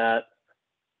in that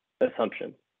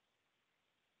assumption?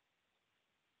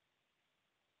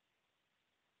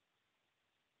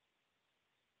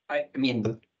 I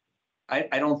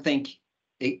don't think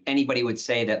anybody would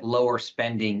say that lower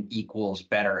spending equals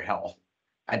better health.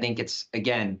 I think it's,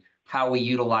 again, how we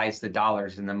utilize the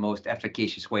dollars in the most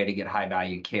efficacious way to get high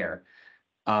value care.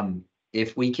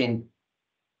 If we can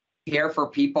care for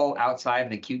people outside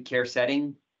an acute care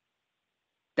setting,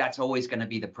 that's always going to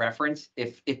be the preference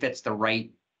if it's the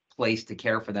right place to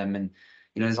care for them. And,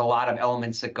 there's a lot of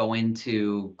elements that go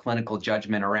into clinical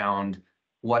judgment around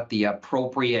what the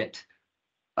appropriate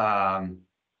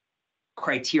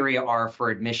criteria are for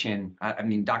admission. I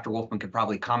mean, Dr. Wolfman could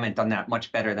probably comment on that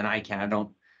much better than I can. I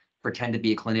don't pretend to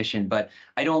be a clinician, but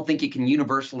I don't think it can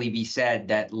universally be said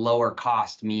that lower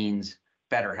cost means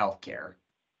better healthcare.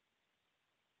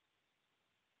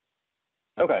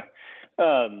 Okay.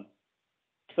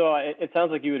 So it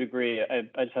sounds like you would agree. I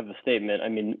just have a statement. I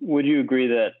mean, would you agree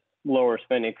that lower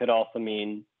spending could also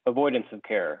mean avoidance of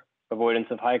care, avoidance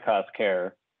of high cost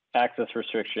care, access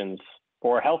restrictions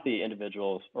for healthy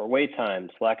individuals, or wait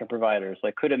times, lack of providers?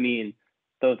 Like, could it mean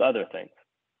those other things?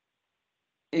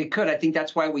 It could. I think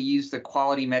that's why we use the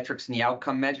quality metrics and the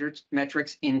outcome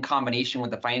metrics in combination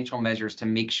with the financial measures to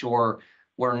make sure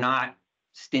we're not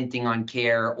stinting on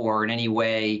care or in any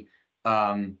way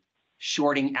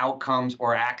shorting outcomes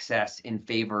or access in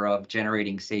favor of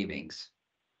generating savings.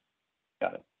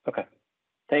 Got it. Okay.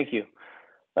 Thank you.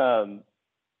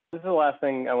 This is the last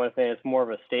thing I want to say. It's more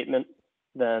of a statement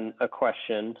than a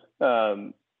question.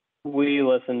 We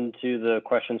listened to the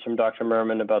questions from Dr.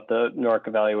 Merman about the NORC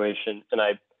evaluation, and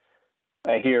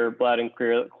I hear loud and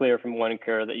clear from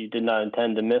OneCare that you did not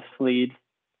intend to mislead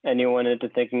anyone into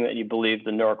thinking that you believe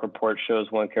the NORC report shows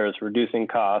OneCare is reducing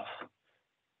costs.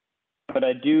 But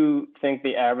I do think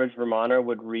the average Vermonter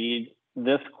would read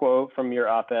this quote from your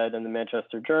op-ed in the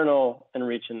Manchester Journal and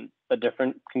reach a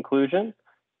different conclusion.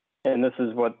 And this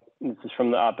is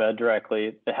from the op-ed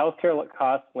directly. The healthcare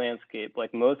cost landscape,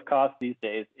 like most costs these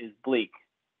days, is bleak.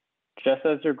 Just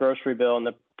as your grocery bill and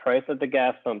the price at the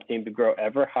gas pump seem to grow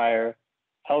ever higher,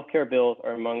 healthcare bills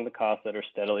are among the costs that are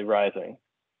steadily rising.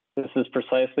 This is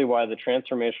precisely why the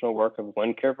transformational work of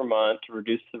OneCare Vermont to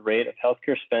reduce the rate of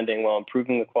healthcare spending while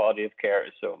improving the quality of care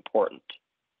is so important.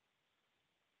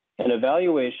 An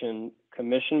evaluation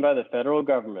commissioned by the federal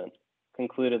government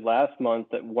concluded last month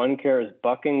that OneCare is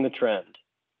bucking the trend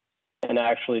and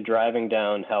actually driving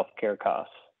down healthcare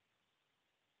costs.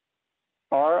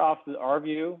 Our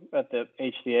view at the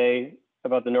HCA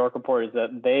about the NORC report is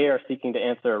that they are seeking to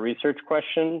answer a research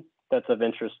question that's of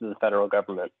interest to the federal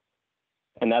government,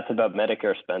 and that's about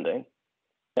Medicare spending.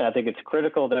 And I think it's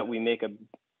critical that we make a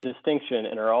distinction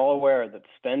and are all aware that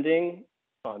spending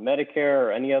on Medicare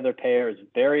or any other payer is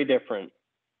very different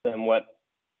than what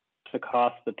the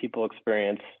cost that people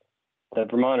experience, that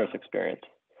Vermonters experience.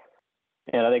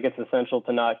 And I think it's essential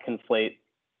to not conflate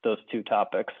those two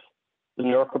topics. The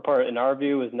NORC report, in our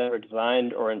view, was never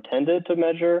designed or intended to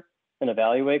measure and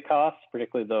evaluate costs,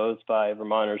 particularly those by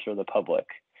Vermonters or the public.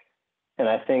 And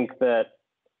I think that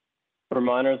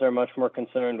Vermonters are much more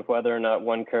concerned with whether or not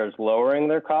OneCare is lowering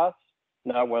their costs,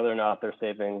 not whether or not they're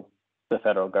saving the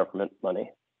federal government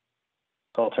money.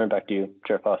 So I'll turn it back to you,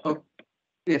 Chair Foster. Oh,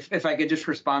 if I could just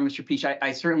respond, Mr. Peach,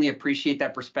 I certainly appreciate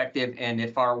that perspective. And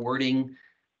if our wording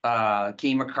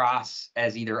came across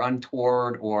as either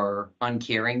untoward or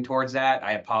uncaring towards that,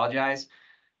 I apologize.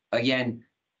 Again,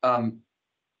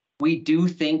 we do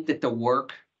think that the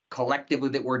work collectively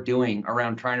that we're doing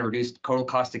around trying to reduce total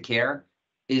cost of care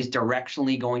is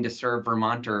directionally going to serve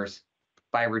Vermonters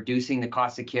by reducing the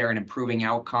cost of care and improving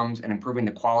outcomes and improving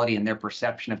the quality and their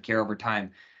perception of care over time.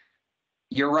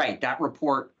 You're right, that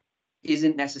report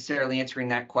isn't necessarily answering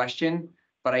that question,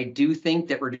 but I do think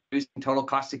that reducing total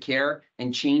cost of care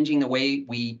and changing the way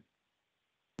we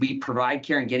provide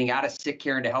care and getting out of sick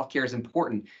care into healthcare is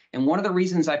important. And one of the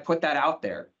reasons I put that out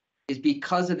there is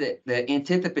because of the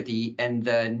antipathy and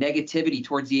the negativity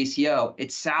towards the ACO.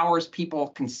 It sours people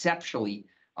conceptually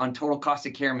on total cost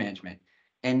of care management.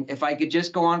 And if I could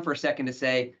just go on for a second to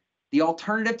say, the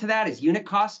alternative to that is unit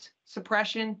cost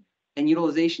suppression and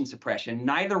utilization suppression.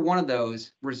 Neither one of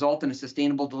those result in a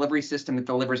sustainable delivery system that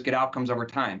delivers good outcomes over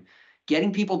time.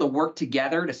 Getting people to work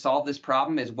together to solve this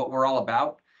problem is what we're all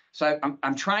about. So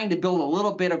I'm trying to build a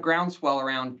little bit of groundswell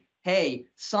around, hey,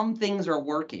 some things are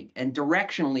working and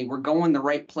directionally we're going the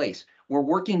right place. We're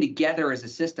working together as a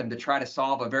system to try to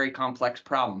solve a very complex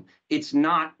problem. It's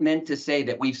not meant to say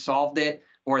that we've solved it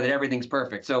or that everything's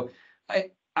perfect. So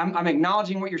I'm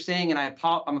acknowledging what you're saying, and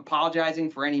I'm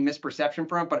apologizing for any misperception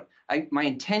from it, but my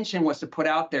intention was to put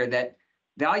out there that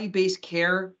value-based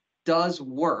care does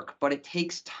work, but it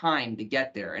takes time to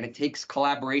get there, and it takes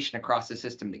collaboration across the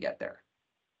system to get there.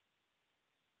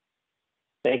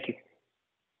 Thank you.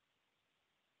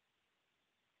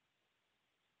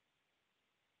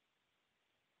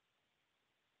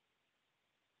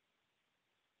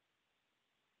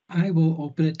 I will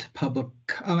open it to public.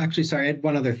 Oh, actually, sorry, I had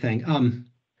one other thing.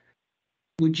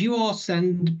 Would you all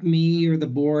send me or the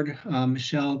board,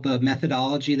 Michelle, the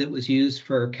methodology that was used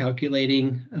for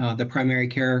calculating the primary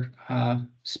care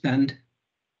spend?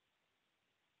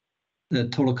 The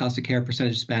total cost of care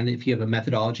percentage spend, if you have a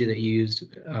methodology that you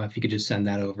used, if you could just send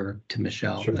that over to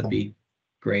Michelle, Sure. that'd be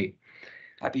great.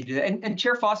 Happy to do that. And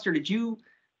Chair Foster,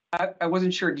 I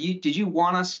wasn't sure, did you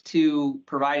want us to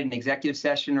provide an executive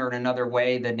session or in another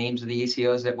way the names of the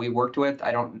ACOs that we worked with?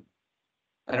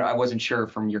 I wasn't sure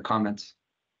from your comments.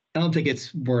 I don't think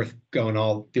it's worth doing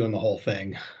the whole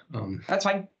thing. That's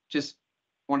fine. Just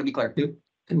want to be clear.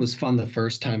 It was fun the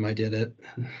first time I did it.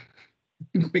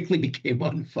 It quickly became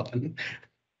unfun.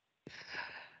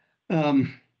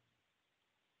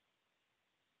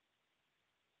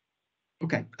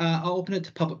 Okay, I'll open it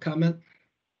to public comment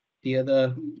via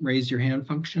the raise your hand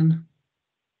function.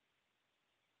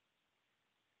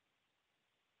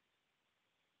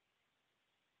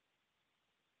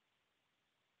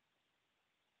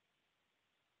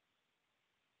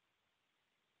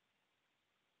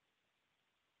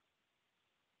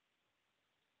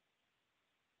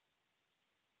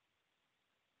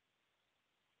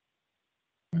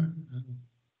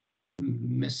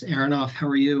 Miss Aronoff, how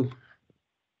are you?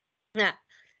 Yeah,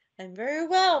 I'm very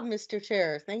well, Mr.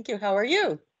 Chair. Thank you. How are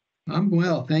you? I'm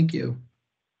well, thank you.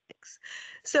 Thanks.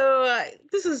 So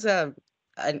this is an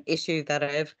issue that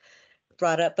I've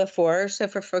brought up before. So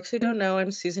for folks who don't know,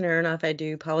 I'm Susan Aronoff. I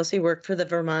do policy work for the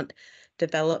Vermont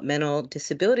Developmental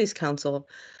Disabilities Council.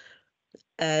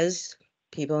 As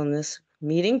people in this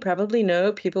meeting probably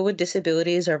know, people with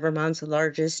disabilities are Vermont's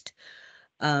largest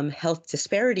health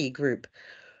disparity group.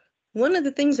 One of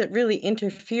the things that really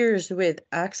interferes with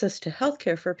access to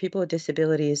healthcare for people with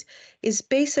disabilities is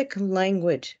basic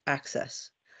language access.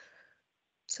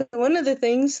 So one of the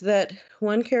things that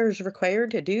OneCare is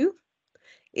required to do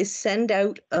is send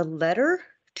out a letter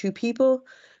to people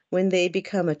when they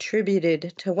become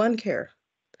attributed to OneCare.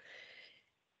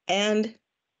 And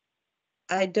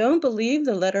I don't believe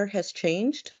the letter has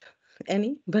changed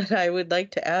any, but I would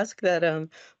like to ask that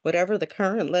whatever the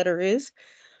current letter is,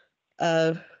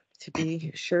 to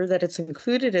be sure that it's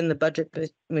included in the budget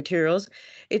materials.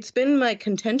 It's been my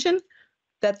contention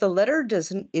that the letter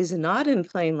is not in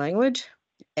plain language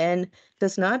and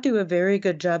does not do a very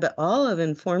good job at all of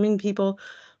informing people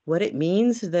what it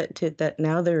means that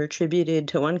now they're attributed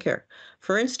to OneCare.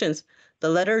 For instance, the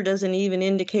letter doesn't even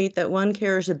indicate that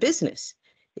OneCare is a business.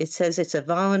 It says it's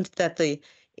that the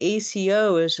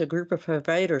ACO is a group of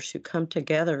providers who come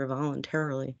together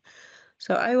voluntarily.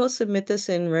 So I will submit this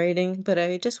in writing, but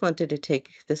I just wanted to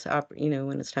take this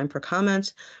when it's time for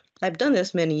comments. I've done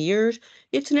this many years.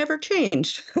 It's never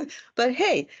changed. But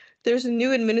hey, there's a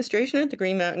new administration at the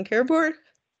Green Mountain Care Board.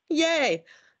 Yay!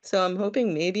 So I'm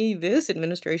hoping maybe this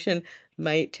administration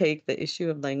might take the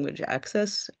issue of language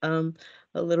access a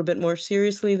little bit more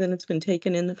seriously than it's been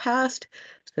taken in the past.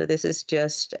 So this is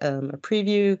just a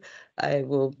preview. I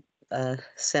will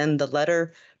send the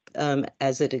letter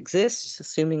as it exists,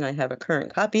 assuming I have a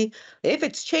current copy. If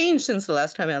it's changed since the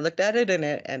last time I looked at it,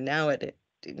 and now it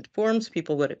informs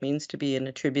people what it means to be an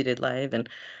attributed life and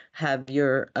have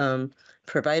your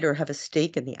provider have a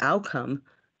stake in the outcome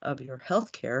of your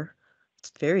healthcare.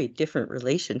 It's a very different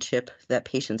relationship that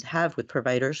patients have with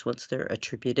providers once they're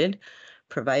attributed.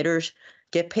 Providers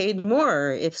get paid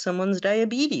more if someone's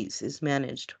diabetes is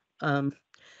managed.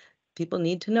 People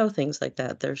need to know things like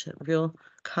that. There's a real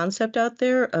concept out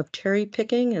there of cherry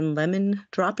picking and lemon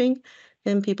dropping,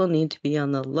 and people need to be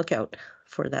on the lookout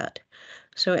for that.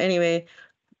 So anyway,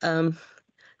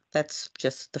 that's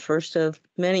just the first of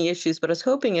many issues, but I was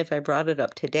hoping if I brought it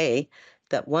up today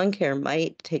that OneCare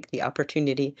might take the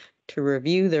opportunity to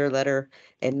review their letter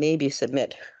and maybe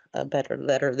submit a better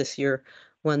letter this year,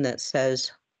 one that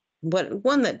says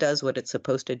one that does what it's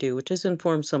supposed to do, which is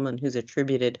inform someone who's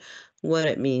attributed what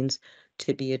it means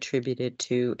to be attributed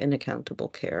to an accountable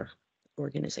care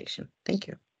organization. Thank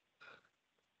you.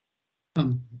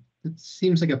 It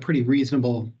seems like a pretty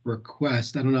reasonable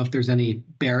request. I don't know if there's any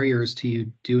barriers to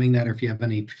you doing that or if you have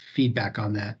any feedback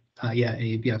on that. Yeah,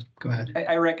 Abe, yeah, go ahead.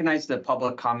 I recognize the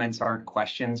public comments aren't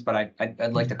questions, but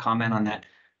I'd like to comment on that.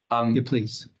 Yeah,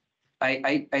 please.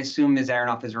 I assume Ms.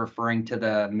 Aronoff is referring to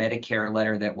the Medicare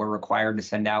letter that we're required to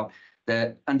send out.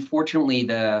 Fortunately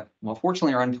or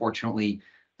unfortunately,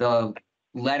 the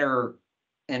letter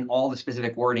and all the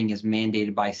specific wording is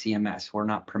mandated by CMS. We're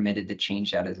not permitted to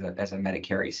change that as a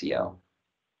Medicare ACO.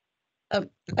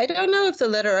 I don't know if the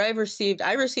letter I received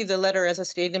the letter as a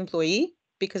state employee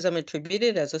because I'm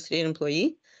attributed as a state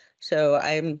employee. So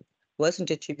I wasn't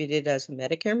attributed as a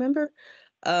Medicare member.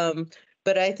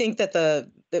 But I think that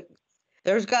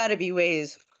there's got to be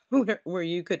ways where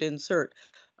you could insert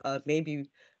maybe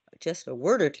just a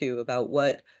word or two about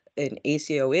what an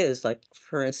ACO is, like,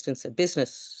 for instance, a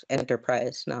business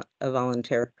enterprise, not a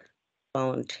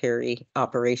voluntary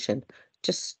operation,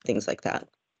 just things like that.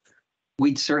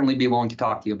 We'd certainly be willing to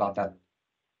talk to you about that.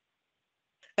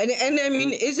 And I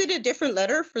mean, is it a different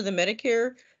letter for the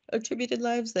Medicare attributed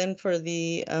lives than for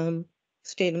the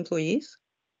state employees?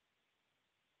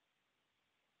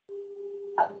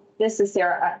 This is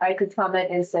Sarah. I could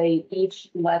comment and say each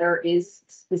letter is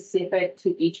specific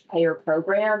to each payer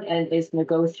program and is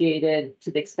negotiated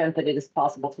to the extent that it is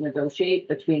possible to negotiate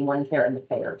between OneCare and the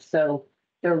payer. So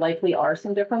there likely are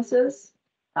some differences.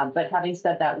 But having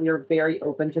said that, we are very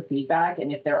open to feedback.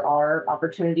 And if there are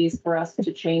opportunities for us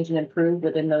to change and improve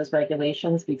within those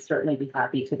regulations, we'd certainly be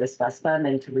happy to discuss them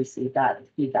and to receive that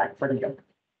feedback from you.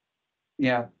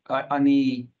 Yeah, on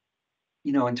the,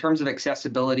 in terms of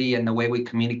accessibility and the way we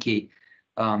communicate,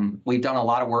 we've done a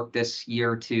lot of work this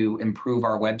year to improve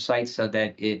our website so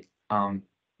that it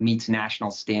meets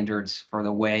national standards for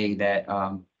the way that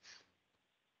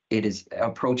it is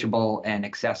approachable and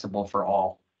accessible for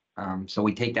all. So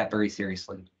we take that very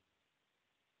seriously.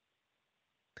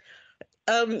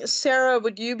 Sarah,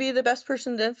 would you be the best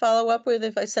person to follow up with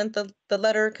if I sent the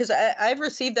letter? Because I've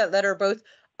received that letter both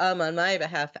on my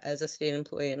behalf as a state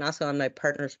employee and also on my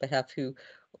partner's behalf, who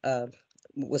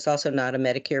was also not a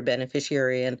Medicare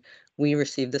beneficiary, and we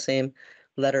received the same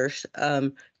letters.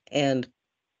 And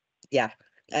yeah,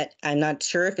 I'm not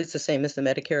sure if it's the same as the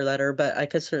Medicare letter, but I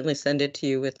could certainly send it to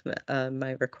you with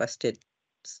my requested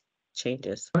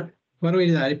changes. Why don't we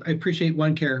do that? I appreciate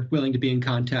OneCare willing to be in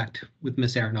contact with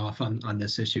Ms. Aronoff on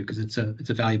this issue because it's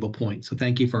a valuable point. So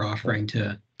thank you for offering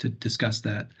to discuss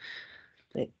that.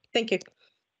 Thank you.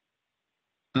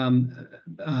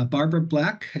 Barbara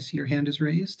Black, I see your hand is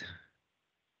raised.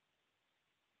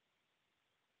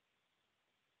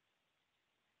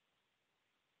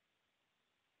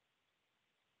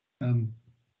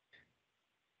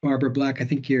 Barbara Black, I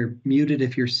think you're muted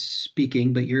if you're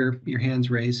speaking, but your hand's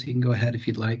raised. You can go ahead if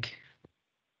you'd like.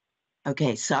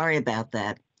 Okay, sorry about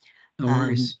that. No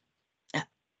worries.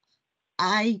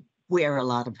 I wear a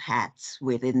lot of hats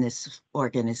within this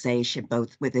organization,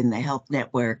 both within the health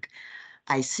network.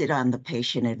 I sit on the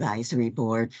patient advisory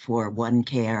board for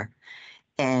OneCare,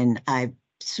 and I've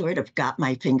sort of got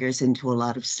my fingers into a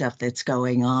lot of stuff that's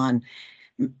going on.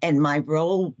 And my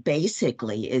role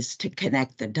basically is to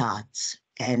connect the dots.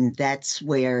 And that's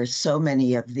where so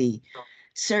many of the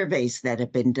surveys that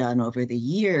have been done over the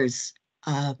years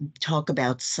talk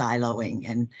about siloing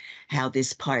and how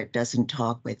this part doesn't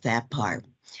talk with that part.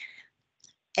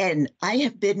 And I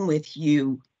have been with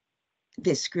you,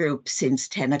 this group, since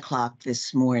 10 o'clock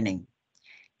this morning.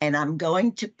 And I'm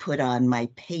going to put on my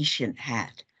patient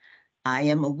hat. I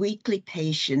am a weekly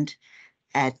patient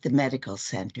at the medical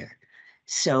center.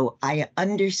 So I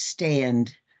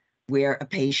understand where a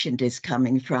patient is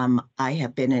coming from. I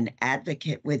have been an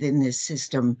advocate within this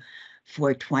system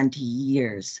for 20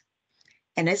 years.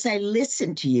 And as I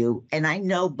listen to you, and I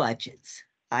know budgets,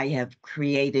 I have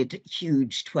created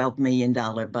huge $12 million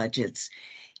budgets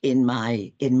in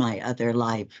my other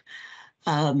life.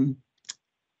 I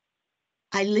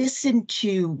listen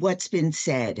to what's been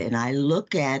said, and I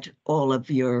look at all of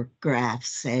your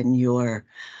graphs and your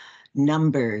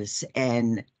numbers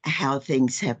and how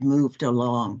things have moved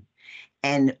along.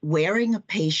 And wearing a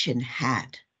patient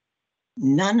hat,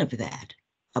 none of that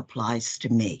applies to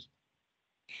me.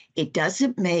 It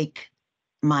doesn't make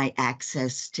my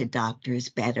access to doctors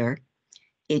better.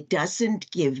 It doesn't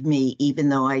give me, even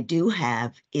though I do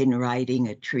have in writing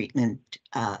a treatment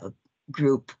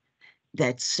group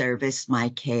that service my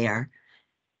care,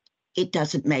 it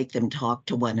doesn't make them talk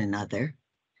to one another.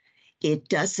 It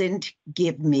doesn't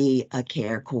give me a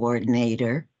care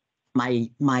coordinator. My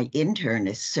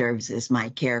internist serves as my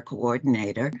care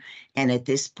coordinator, and at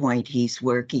this point he's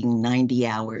working 90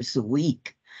 hours a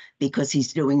week because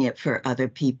he's doing it for other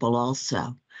people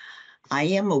also. I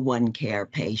am a one care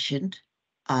patient,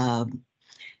 and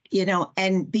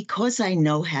because I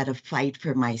know how to fight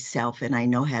for myself and I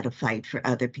know how to fight for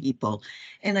other people,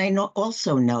 and I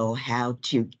also know how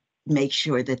to make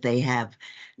sure that they have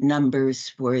numbers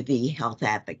for the health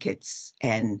advocates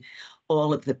and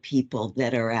all of the people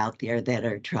that are out there that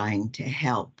are trying to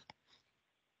help.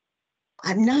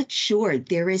 I'm not sure.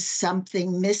 There is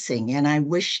something missing, and I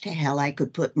wish to hell I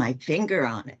could put my finger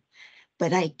on it,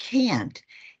 but I can't.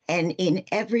 And in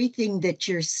everything that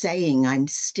you're saying, I'm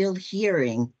still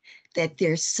hearing that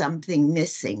there's something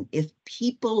missing. If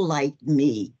people like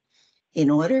me, in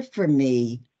order for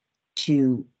me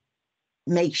to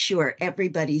make sure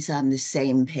everybody's on the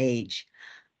same page,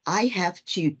 I have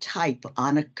to type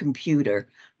on a computer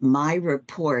my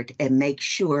report and make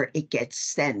sure it gets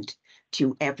sent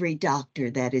to every doctor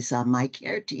that is on my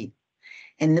care team.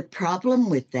 And the problem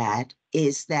with that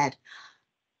is that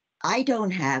I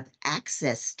don't have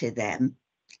access to them.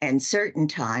 And certain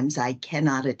times I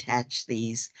cannot attach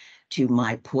these to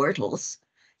my portals,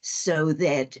 so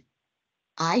that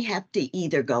I have to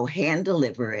either go hand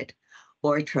deliver it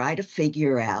or try to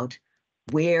figure out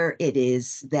where it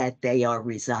is that they are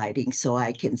residing so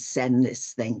I can send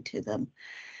this thing to them.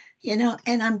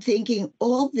 And I'm thinking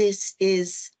all this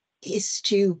is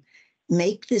to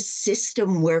make the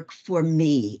system work for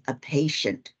me, a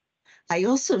patient. I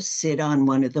also sit on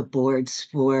one of the boards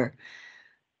for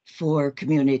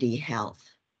community health.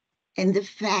 And the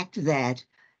fact that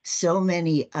so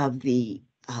many of the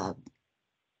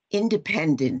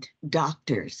independent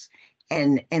doctors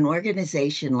and an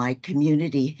organization like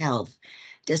Community Health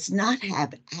does not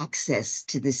have access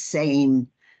to the same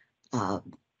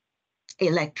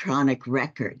electronic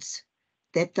records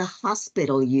that the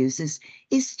hospital uses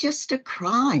is just a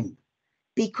crime,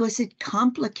 because it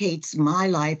complicates my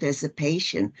life as a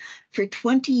patient. For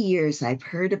 20 years, I've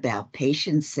heard about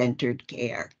patient-centered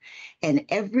care, and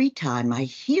every time I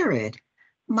hear it,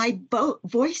 my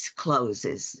voice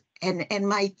closes and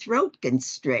my throat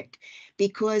constricts,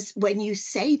 because when you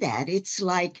say that, it's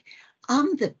like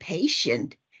I'm the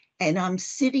patient and I'm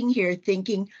sitting here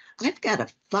thinking, I've got to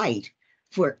fight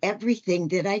for everything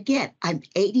that I get. I'm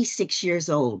 86 years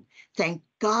old. Thank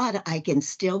God I can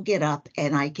still get up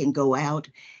and I can go out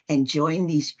and join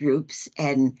these groups.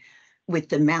 And with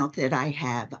the mouth that I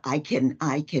have, I can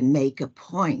make a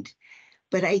point.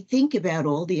 But I think about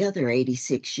all the other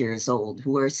 86 years old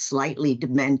who are slightly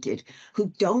demented,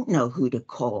 who don't know who to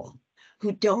call,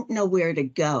 who don't know where to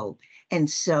go. And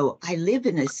so I live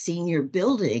in a senior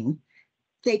building.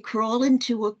 They crawl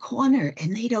into a corner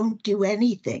and they don't do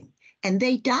anything and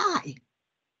they die.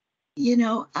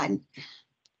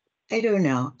 I don't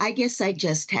know. I guess I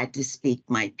just had to speak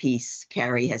my piece.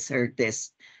 Carrie has heard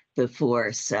this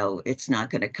before, so it's not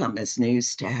going to come as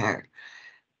news to her.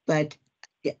 But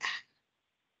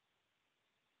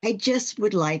I just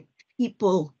would like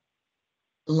people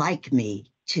like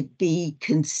me to be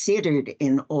considered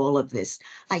in all of this.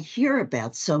 I hear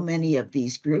about so many of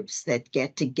these groups that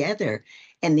get together,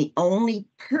 and the only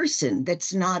person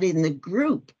that's not in the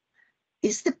group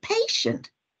is the patient.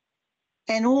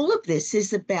 And all of this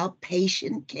is about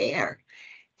patient care.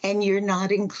 And you're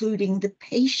not including the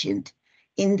patient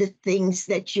in the things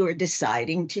that you're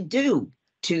deciding to do.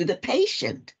 to the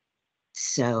patient.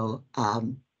 So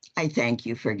I thank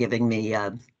you for giving me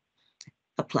a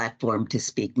platform to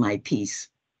speak my piece.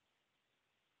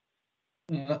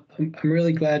 I'm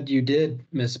really glad you did,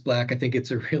 Miss Black. I think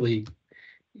it's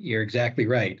you're exactly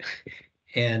right.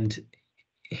 And,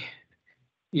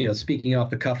 speaking off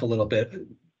the cuff a little bit,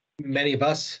 many of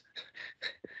us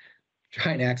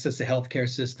try and access the healthcare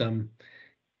system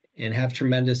and have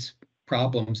tremendous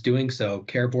problems doing so.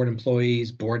 Care board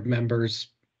employees, board members,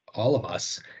 all of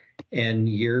us. And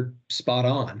you're spot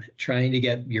on. Trying to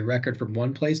get your record from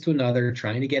one place to another,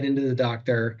 trying to get into the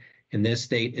doctor in this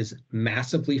state is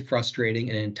massively frustrating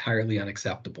and entirely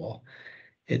unacceptable.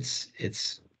 It's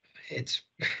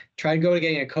try to go to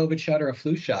getting a COVID shot or a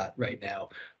flu shot right now,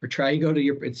 or try to go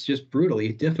to it's just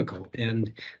brutally difficult.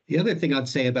 And the other thing I'd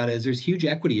say about it is there's huge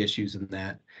equity issues in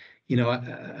that.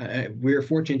 We're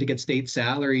fortunate to get state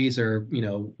salaries, or,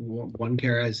 one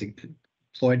care is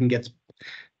employed and gets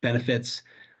benefits,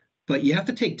 but you have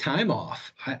to take time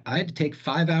off. I had to take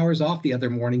 5 hours off the other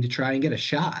morning to try and get a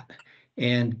shot.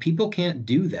 And people can't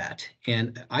do that.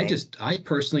 And I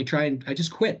personally I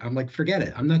just quit. I'm like, forget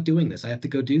it. I'm not doing this. I have to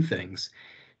go do things.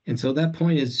 And so that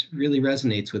point really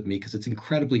resonates with me, because it's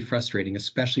incredibly frustrating,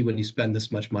 especially when you spend this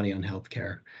much money on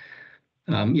healthcare.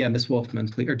 Ms. Wolfman,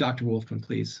 please, or Dr. Wolfman,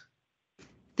 please.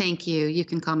 Thank you. You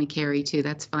can call me Carrie too.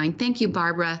 That's fine. Thank you,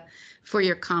 Barbara, for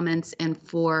your comments and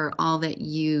for all that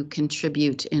you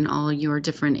contribute in all your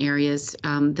different areas.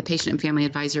 The Patient and Family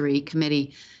Advisory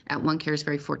Committee at OneCare is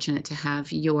very fortunate to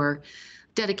have your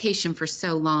dedication for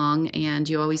so long, and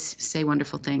you always say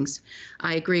wonderful things.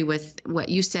 I agree with what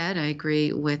you said. I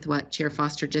agree with what Chair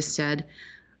Foster just said.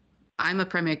 I'm a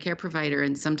primary care provider,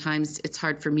 and sometimes it's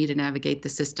hard for me to navigate the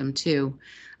system too,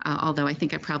 although I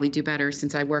think I probably do better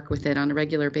since I work with it on a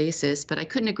regular basis. But I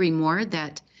couldn't agree more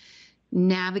that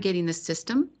navigating the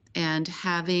system and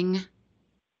having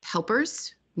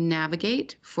helpers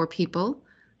navigate for people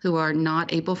who are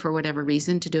not able, for whatever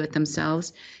reason, to do it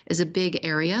themselves is a big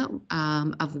area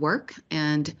of work.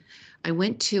 And I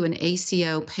went to an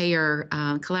ACO payer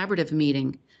collaborative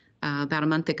meeting about a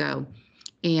month ago.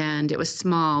 And it was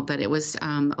small, but it was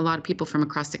a lot of people from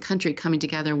across the country coming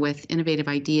together with innovative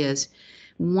ideas.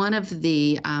 One of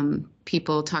the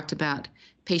people talked about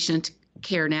patient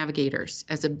care navigators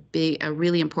as a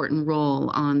really important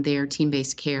role on their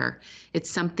team-based care.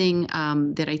 It's something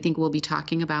that I think we'll be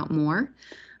talking about more.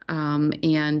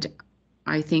 And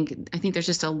I think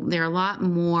there's there are a lot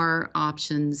more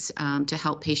options to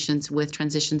help patients with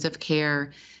transitions of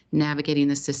care, navigating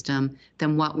the system,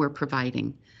 than what we're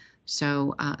providing.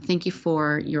 So thank you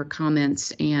for your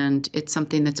comments, and it's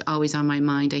something that's always on my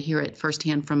mind. I hear it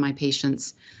firsthand from my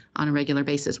patients on a regular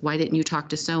basis. Why didn't you talk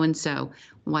to so-and-so?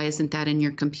 Why isn't that in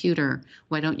your computer?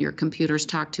 Why don't your computers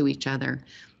talk to each other?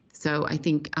 So I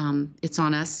think it's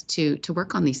on us to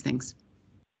work on these things.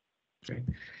 Great.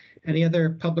 Any other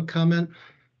public comment?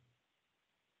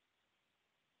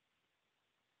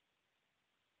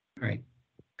 All right.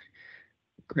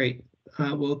 Great.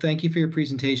 Well, thank you for your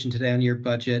presentation today on your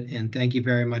budget, and thank you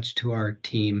very much to our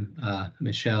team,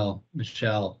 Michelle,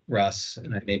 Russ,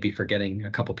 and I may be forgetting a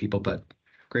couple people, but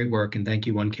great work, and thank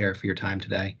you, OneCare, for your time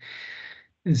today.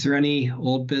 Is there any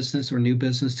old business or new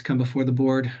business to come before the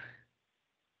board?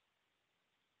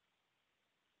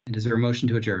 And is there a motion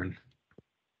to adjourn?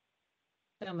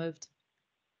 So moved.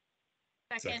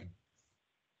 Second.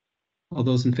 All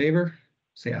those in favor,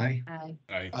 say aye. Aye.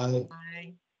 Aye.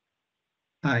 Aye.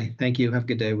 Aye. Thank you. Have a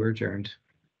good day. We're adjourned.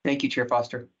 Thank you, Chair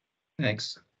Foster.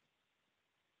 Thanks.